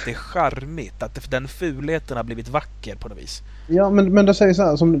och tycka att det är charmigt, att den fulheten har blivit vacker på något vis. Ja, men då säger så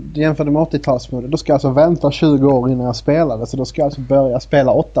här, som du jämförde med 80-talsmode, då ska jag alltså vänta 20 år innan jag spelade, så då ska jag alltså börja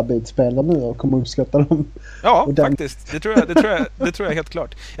spela 8-bit-spel nu och kommer uppskatta dem. Ja, faktiskt. Det tror jag helt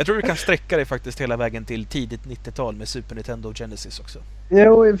klart. Jag tror du kan sträcka dig faktiskt hela vägen till tidigt 90-tal med Super Nintendo och Genesis också.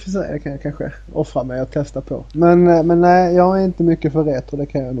 Jo, i och för sig, jag kan kanske offra mig och testa på. Men nej, jag är inte mycket för retro, det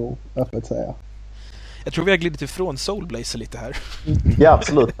kan jag nog öppet säga. Jag tror vi har glidit ifrån Soul Blazer lite här. Ja,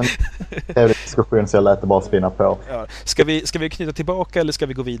 absolut. Det är diskussion så jag lät det bara spinna på. Ja. Ska vi knyta tillbaka eller ska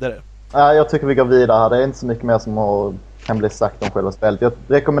vi gå vidare? Jag tycker vi går vidare. Det är inte så mycket mer som kan bli sagt om själva spelet. Jag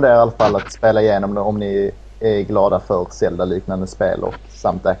rekommenderar i alla fall att spela igenom det om ni är glada för Zelda-liknande spel och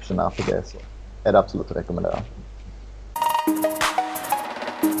samt action-RPG, så är det absolut att rekommendera.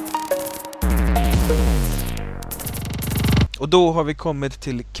 Och då har vi kommit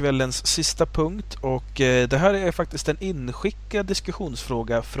till kvällens sista punkt, och det här är faktiskt en inskickad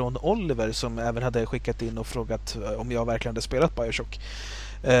diskussionsfråga från Oliver som även hade skickat in och frågat om jag verkligen hade spelat Bioshock.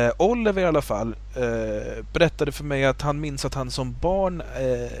 Oliver i alla fall berättade för mig att han minns att han som barn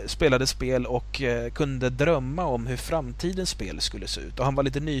spelade spel och kunde drömma om hur framtidens spel skulle se ut. Och han var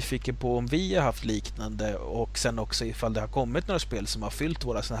lite nyfiken på om vi har haft liknande, och sen också ifall det har kommit några spel som har fyllt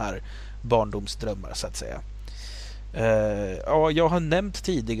våra såna här barndomsdrömmar så att säga. Ja, jag har nämnt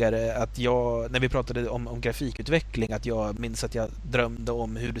tidigare att när vi pratade om grafikutveckling, att jag minns att jag drömde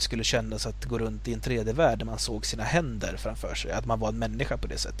om hur det skulle kännas att gå runt i en 3D-värld där man såg sina händer framför sig, att man var en människa på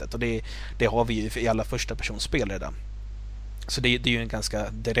det sättet, och det har vi ju i alla första personspel redan. Så det är ju en ganska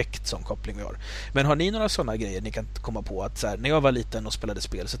direkt sån koppling vi har. Men har ni några sådana grejer ni kan komma på att så här, när jag var liten och spelade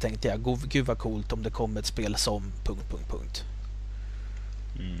spel så tänkte jag, gud vad coolt om det kom ett spel som ...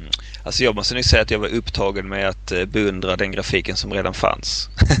 Alltså jag måste nog säga att jag var upptagen med att beundra den grafiken som redan fanns.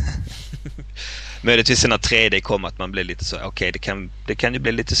 Möjligtvis när 3D kom att man blev lite så, okej, det kan ju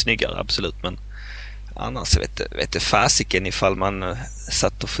bli lite snyggare, absolut, men annars vet det fasiken ifall man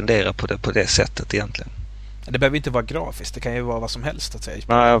satt och funderade på det sättet egentligen. Det behöver inte vara grafiskt, det kan ju vara vad som helst att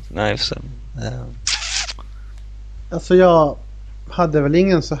säga. Nej. Alltså jag hade väl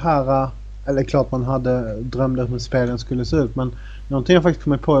ingen så här, eller klart man drömde hur spelen skulle se ut, men någonting jag faktiskt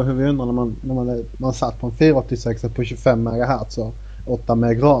kommit på hur vi undrar när man satt på en 486 på 25 MHz och 8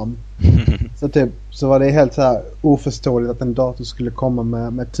 MB RAM. Så var det helt så här oförståeligt att en dator skulle komma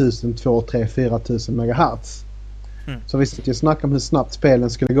med 1000, 2, 3, 4000 MHz. Så visst att jag snackade om hur snabbt spelen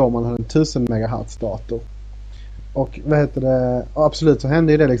skulle gå om man hade en 1000 MHz dator. Och absolut så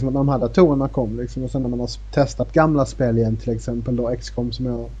hände ju det liksom att de här datorerna kom liksom, och sen när man har testat gamla spel igen, till exempel då XCOM som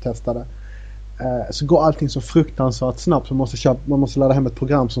jag testade, så går allting så fruktansvärt snabbt så man måste ladda hem ett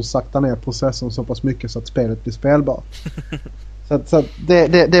program som saktar ner processorn så pass mycket så att spelet blir spelbart. så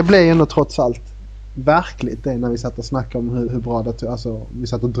det blev ju ändå trots allt verkligt det när vi satt och snackade om hur bra datorer, alltså vi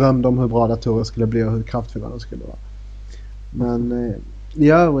satt och drömde om hur bra datorer skulle bli och hur kraftfulla de skulle vara. Men i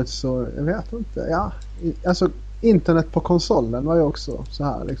övrigt så, jag vet inte, ja, alltså internet på konsolen var ju också så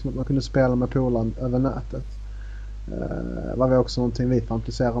här liksom, att man kunde spela med polaren över nätet. Var det också någonting vi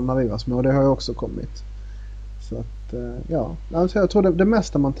fantiserade om när vi var små, och det har ju också kommit. Så att ja, alltså jag tror det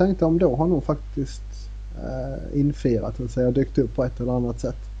mesta man tänkte om då har nog faktiskt infirat, så att säga, dykt upp på ett eller annat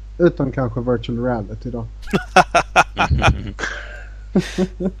sätt, utom kanske virtual reality då.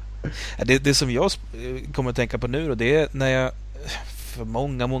 Det som jag kommer att tänka på nu då, det är när jag för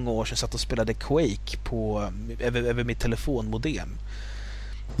många år sedan satt och spelade Quake över mitt telefonmodem.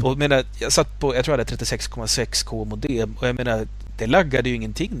 Och jag satt på, jag tror jag hade 36,6K modem, och jag menar, det laggade ju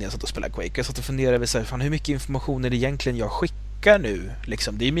ingenting när jag satt och spelade Quake. Jag satt och funderade över så här, fan, hur mycket information är det egentligen jag skickar nu?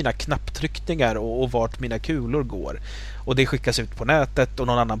 Liksom, det är mina knapptryckningar och vart mina kulor går. Och det skickas ut på nätet och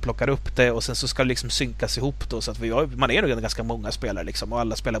någon annan plockar upp det, och sen så ska det liksom synkas ihop då, så att man är nog ganska många spelare liksom, och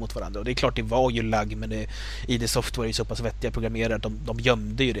alla spelar mot varandra. Och det är klart, det var ju lagg, men ID Software är ju så pass vettiga programmerare att de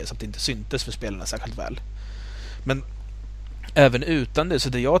gömde ju det så att det inte syntes för spelarna särskilt väl. Men även utan det, så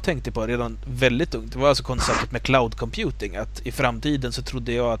det jag tänkte på redan väldigt ungt, det var alltså konceptet med cloud computing, att i framtiden så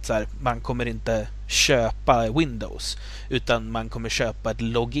trodde jag att så här, man kommer inte köpa Windows, utan man kommer köpa ett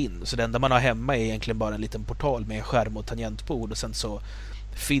login. Så det enda man har hemma är egentligen bara en liten portal med skärm och tangentbord, och sen så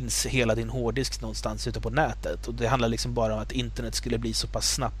finns hela din hårddisk någonstans ute på nätet. Och det handlar liksom bara om att internet skulle bli så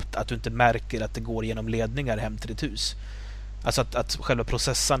pass snabbt att du inte märker att det går genom ledningar hem till ditt hus. Alltså att själva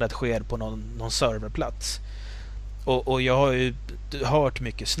processandet sker på någon serverplats. Och jag har ju hört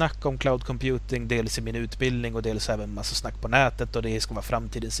mycket snack om cloud computing, dels i min utbildning och dels även massa snack på nätet, och det ska vara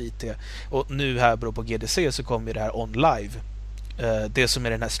framtidens IT. Och nu här på GDC så kommer det här OnLive. Det som är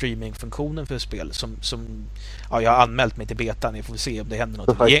den här streamingfunktionen för spel som ja, jag har anmält mig till betan, jag får se om det händer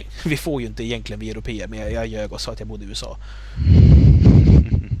något. Vi får ju inte egentligen vi europeer, men jag ljög och sa att jag bodde i USA.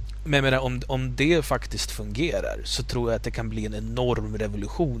 Men jag menar, om det faktiskt fungerar så tror jag att det kan bli en enorm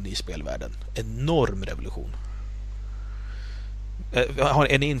revolution i spelvärlden. Enorm revolution.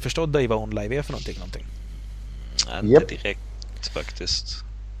 Är ni införstådda i vad OnLive är för någonting? Inte direkt faktiskt.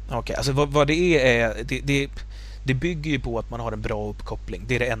 Okej, alltså vad det är det bygger ju på att man har en bra uppkoppling.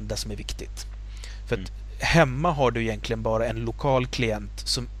 Det är det enda som är viktigt. För att hemma har du egentligen bara en lokal klient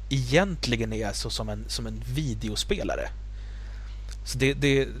som egentligen är så som en videospelare. Så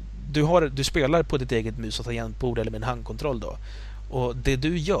du spelar på ditt eget mus och tangentbord eller med en handkontroll då. Och det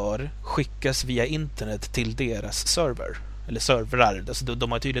du gör skickas via internet till deras server. Eller servrar. Alltså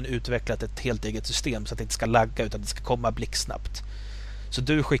de har tydligen utvecklat ett helt eget system så att det inte ska lagga, utan det ska komma blixtsnabbt. Så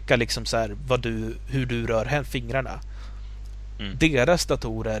du skickar liksom så här hur du rör fingrarna. Deras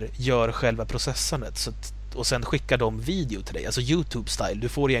datorer gör själva processandet, och sen skickar de video till dig. Alltså YouTube-style. Du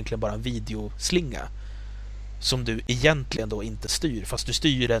får egentligen bara en videoslinga som du egentligen då inte styr, fast du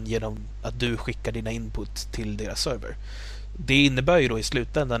styr den genom att du skickar dina input till deras server. Det innebär ju då i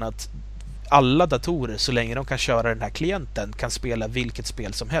slutändan att alla datorer, så länge de kan köra den här klienten, kan spela vilket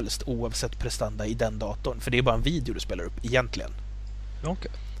spel som helst oavsett prestanda i den datorn. För det är bara en video du spelar upp egentligen.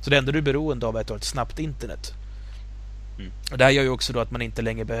 Okay. Så det enda du är beroende av är att du har ett snabbt internet. Och det här gör ju också då att man inte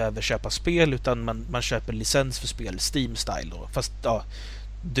längre behöver köpa spel, utan man köper licens för spel, Steam-style då. Fast ja,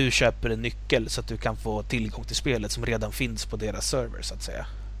 du köper en nyckel så att du kan få tillgång till spelet som redan finns på deras server, så att säga.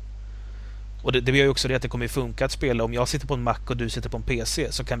 Och det gör ju också det att det kommer funka att spela. Om jag sitter på en Mac och du sitter på en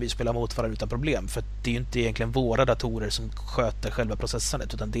PC, så kan vi spela mot varandra utan problem. För det är ju inte egentligen våra datorer som sköter själva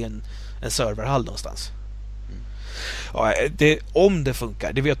processandet, utan det är en serverhall någonstans. Ja, om det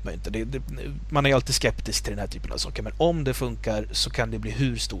funkar, det vet man inte. Man är alltid skeptisk till den här typen av saker. Men om det funkar så kan det bli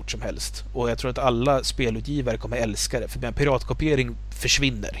hur stort som helst. Och jag tror att alla spelutgivare kommer älska det. För piratkopiering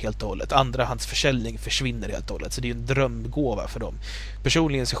försvinner helt och hållet. Andrahandsförsäljning försvinner helt och hållet. Så det är en drömgåva för dem.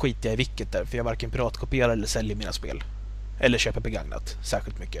 Personligen så skiter jag i vilket där. För jag varken piratkopierar eller säljer mina spel. Eller köper begagnat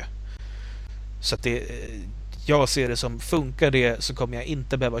särskilt mycket. Så att jag ser det som, funkar det så kommer jag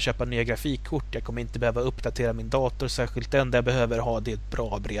inte behöva köpa nya grafikkort. Jag kommer inte behöva uppdatera min dator särskilt. Det enda jag behöver ha, det är ett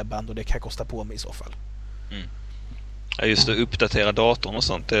bra bredband, och det kan kosta på mig i så fall. Ja, just det, uppdatera datorn och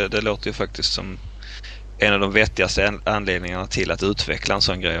sånt. Det låter ju faktiskt som en av de vettigaste anledningarna till att utveckla en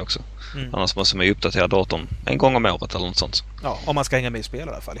sån grej också. Annars måste man ju uppdatera datorn en gång om året eller något sånt. Ja, om man ska hänga med i spel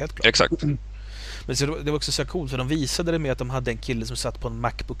i alla fall, helt klart. Exakt. Men så det var också så coolt, för de visade det med att de hade en kille som satt på en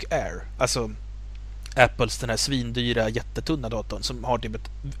Macbook Air. Alltså Apples den här svindyra jättetunna datorn som har typ ett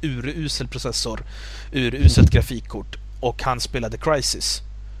urusel processor, uruselt grafikkort, och han spelade Crysis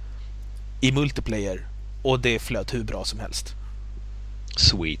i multiplayer och det flöt hur bra som helst.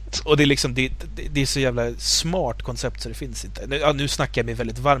 Sweet. Och det är liksom det är så jävla smart koncept så det finns inte. Ja, nu snackar jag mig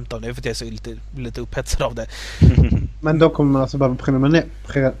väldigt varmt om det för att jag är så lite upphetsad av det. Men då kommer man alltså bara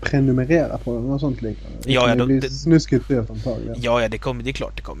prenumerera på något sånt liknande. Ja, det blir snuskigt dyrt antagligen. Ja, det är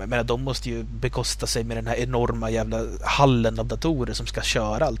klart det kommer. Men de måste ju bekosta sig med den här enorma jävla hallen av datorer som ska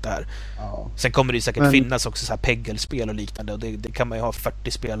köra allt det här. Ja. Sen kommer det ju säkert finnas också så här Peggle-spel och liknande, och det kan man ju ha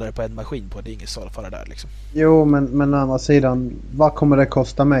 40 spelare på en maskin på. Det är ingen fara där liksom. Jo, men å andra sidan, vad kommer det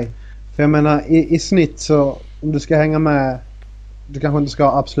kosta mig? För jag menar, i snitt så om du ska hänga med, du kanske inte ska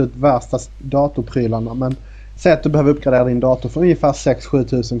ha absolut värsta datorprylarna, men säg att du behöver uppgradera din dator för ungefär 6-7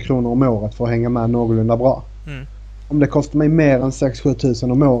 tusen kronor om året för att hänga med någorlunda bra. Om det kostar mig mer än 6-7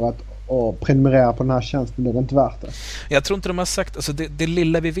 tusen om året och prenumerera på den här tjänsten, det är inte värt det. Jag tror inte de har sagt, alltså det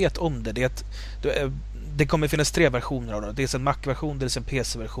lilla vi vet om det är att det kommer finnas 3 versioner av det. Dels en Mac-version, dels en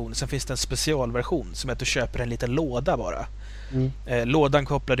PC-version. Sen finns det en specialversion som är att du köper en liten låda bara. Lådan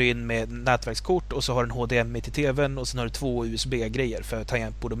kopplar du in med nätverkskort och så har du en HDMI till tvn och sen har du 2 USB-grejer för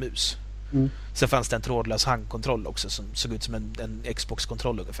tangentbord och mus. Sen fanns det en trådlös handkontroll också som såg ut som en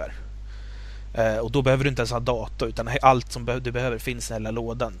Xbox-kontroll ungefär. Och då behöver du inte ens ha dator utan allt som du behöver finns i hela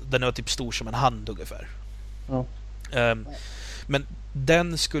lådan. Den är typ stor som en hand ungefär. Men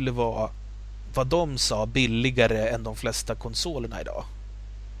den skulle vara, vad de sa, billigare än de flesta konsolerna idag.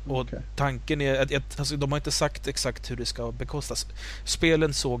 Och tanken är att alltså, de har inte sagt exakt hur det ska bekostas.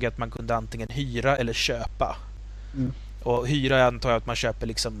 Spelen såg att man kunde antingen hyra eller köpa. Och hyra antar jag att man köper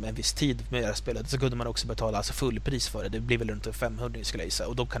liksom en viss tid med det här spelet. Så kunde man också betala alltså fullpris för det. Det blir väl runt 500 skulle jag gissa.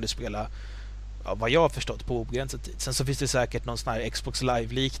 Och då kan du spela, vad jag har förstått, på obegränsad tid. Sen så finns det säkert någon sån här Xbox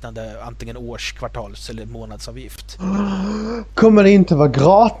Live-liknande, antingen kvartals eller månadsavgift. Kommer det inte vara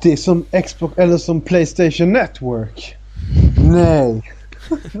gratis som Xbox eller som PlayStation Network? Nej.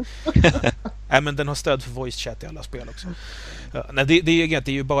 Nej, men den har stöd för voice chat i alla spel också. Nej, det är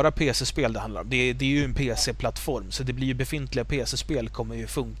ju bara PC-spel det handlar om. Det är ju en PC-plattform, så det blir ju befintliga PC-spel kommer ju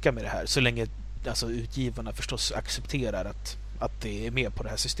funka med det här så länge alltså utgivarna förstås accepterar att det är med på det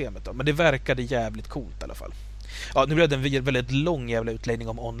här systemet då. Men det verkade jävligt coolt i alla fall. Ja, nu blev det en väldigt lång jävla utläggning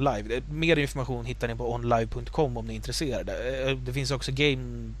om OnLive. Mer information hittar ni på onlive.com om ni är intresserade. Det finns också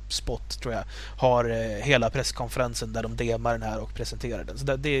GameSpot, tror jag, har hela presskonferensen där de demar den här och presenterar den. Så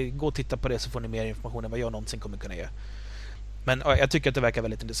gå och titta på det så får ni mer information än vad jag någonsin kommer kunna ge. Men ja, jag tycker att det verkar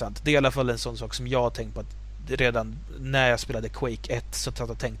väldigt intressant. Det är i alla fall en sån sak som jag har tänkt på att redan när jag spelade Quake 1 så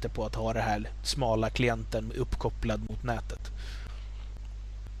jag tänkte på att ha det här smala klienten uppkopplad mot nätet.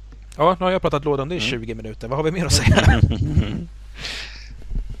 Ja, nu har jag pratat lådan, det är 20 minuter. Vad har vi mer att säga?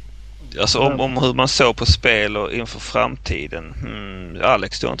 Alltså om hur man såg på spel och inför framtiden.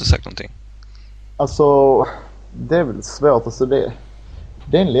 Alex, du har inte sagt någonting. Alltså, det är väl svårt. Alltså det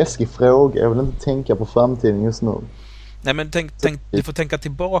är en läskig fråga. Jag vill inte tänka på framtiden just nu. Nej, men du får tänka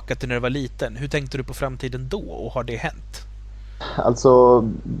tillbaka till när du var liten. Hur tänkte du på framtiden då och har det hänt? Alltså,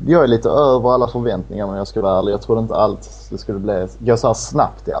 jag är lite över alla förväntningar om jag ska vara ärlig. Jag trodde inte allt det skulle gå så här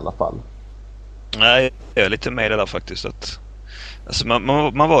snabbt i alla fall. Nej, jag är lite med där faktiskt. Alltså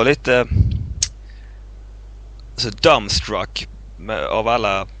man var lite alltså dumbstruck av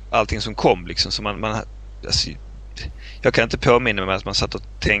allting som kom liksom. Så alltså, jag kan inte påminna mig att man satt och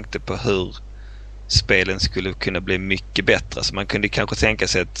tänkte på hur spelen skulle kunna bli mycket bättre. Så man kunde kanske tänka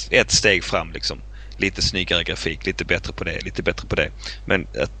sig ett steg fram liksom. Lite snyggare grafik, lite bättre på det. Men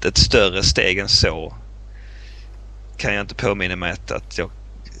ett större steg än så kan jag inte påminna mig att jag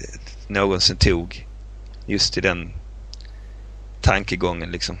någonsin tog just i den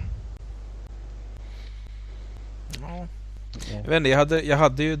tankegången liksom. Ja. Jag vet inte, jag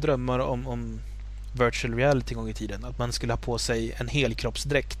hade ju drömmar om virtual reality en gång i tiden. Att man skulle ha på sig en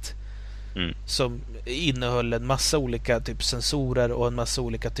helkroppsdräkt som innehöll en massa olika typ sensorer och en massa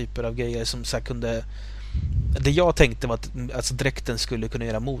olika typer av grejer som så här kunde. Det jag tänkte var att alltså, dräkten skulle kunna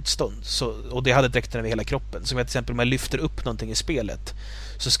göra motstånd och det hade dräkten över hela kroppen. Som till exempel om jag lyfter upp någonting i spelet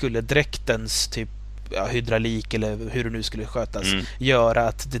så skulle dräktens typ hydraulik eller hur det nu skulle skötas göra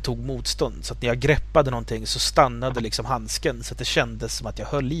att det tog motstånd. Så att när jag greppade någonting så stannade liksom handsken så att det kändes som att jag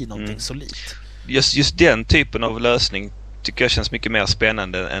höll i någonting solitt. Just den typen av lösning tycker jag känns mycket mer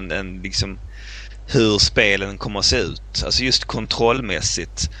spännande än liksom hur spelen kommer att se ut. Alltså just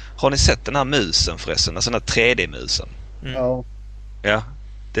kontrollmässigt. Har ni sett den här musen förresten? Alltså den här 3D-musen? Ja.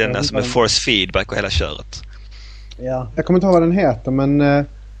 Den alltså med force feedback och hela köret. Ja. Jag kommer inte ihåg vad den heter, men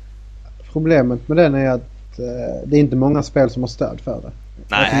problemet med den är att det är inte många spel som har stöd för det.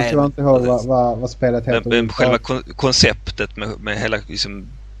 Nej. Jag kommer inte ihåg vad spelet heter. Men själva konceptet med hela liksom,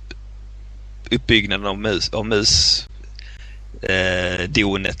 uppbyggnaden av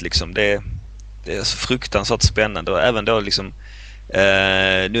donet liksom, det är så fruktansvärt spännande. Och även då liksom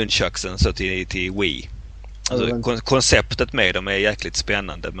nunchucksen så till Wii. Alltså, konceptet med dem är jäkligt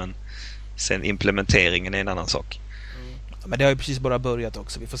spännande, men sen implementeringen är en annan sak. Men det har ju precis bara börjat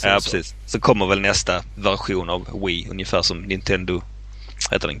också. Vi får se. Ja, precis. Så kommer väl nästa version av Wii, ungefär som Nintendo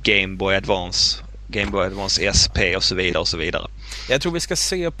heter den, Game Boy Advance SP och så vidare. Jag tror vi ska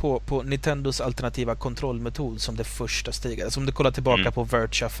se på Nintendos alternativa kontrollmetod som det första steget. Alltså om du kollar tillbaka på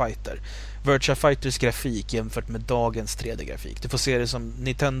Virtua Fighter. Virtua Fighters grafik jämfört med dagens 3D-grafik. Du får se det som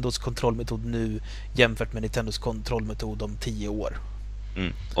Nintendos kontrollmetod nu jämfört med Nintendos kontrollmetod om 10 år.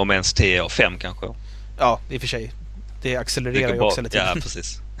 Om ens 10 år, 5 kanske. Ja, i och för sig. Det accelererar ju också lite. Ja,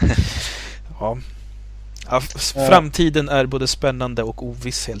 precis. Ja. Ja, framtiden är både spännande och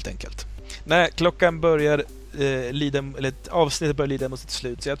oviss helt enkelt. Nej, klockan börjar avsnittet börjar lida mot sitt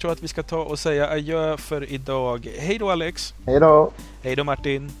slut. Så jag tror att vi ska ta och säga adjö för idag. Hej då Alex. Hej då. Hej då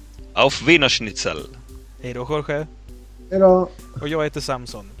Martin. Auf Wienerschnitzel. Hej då Jorge. Hej då. Och jag heter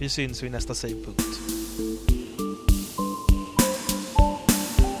Samson. Vi syns vid nästa savepunkt.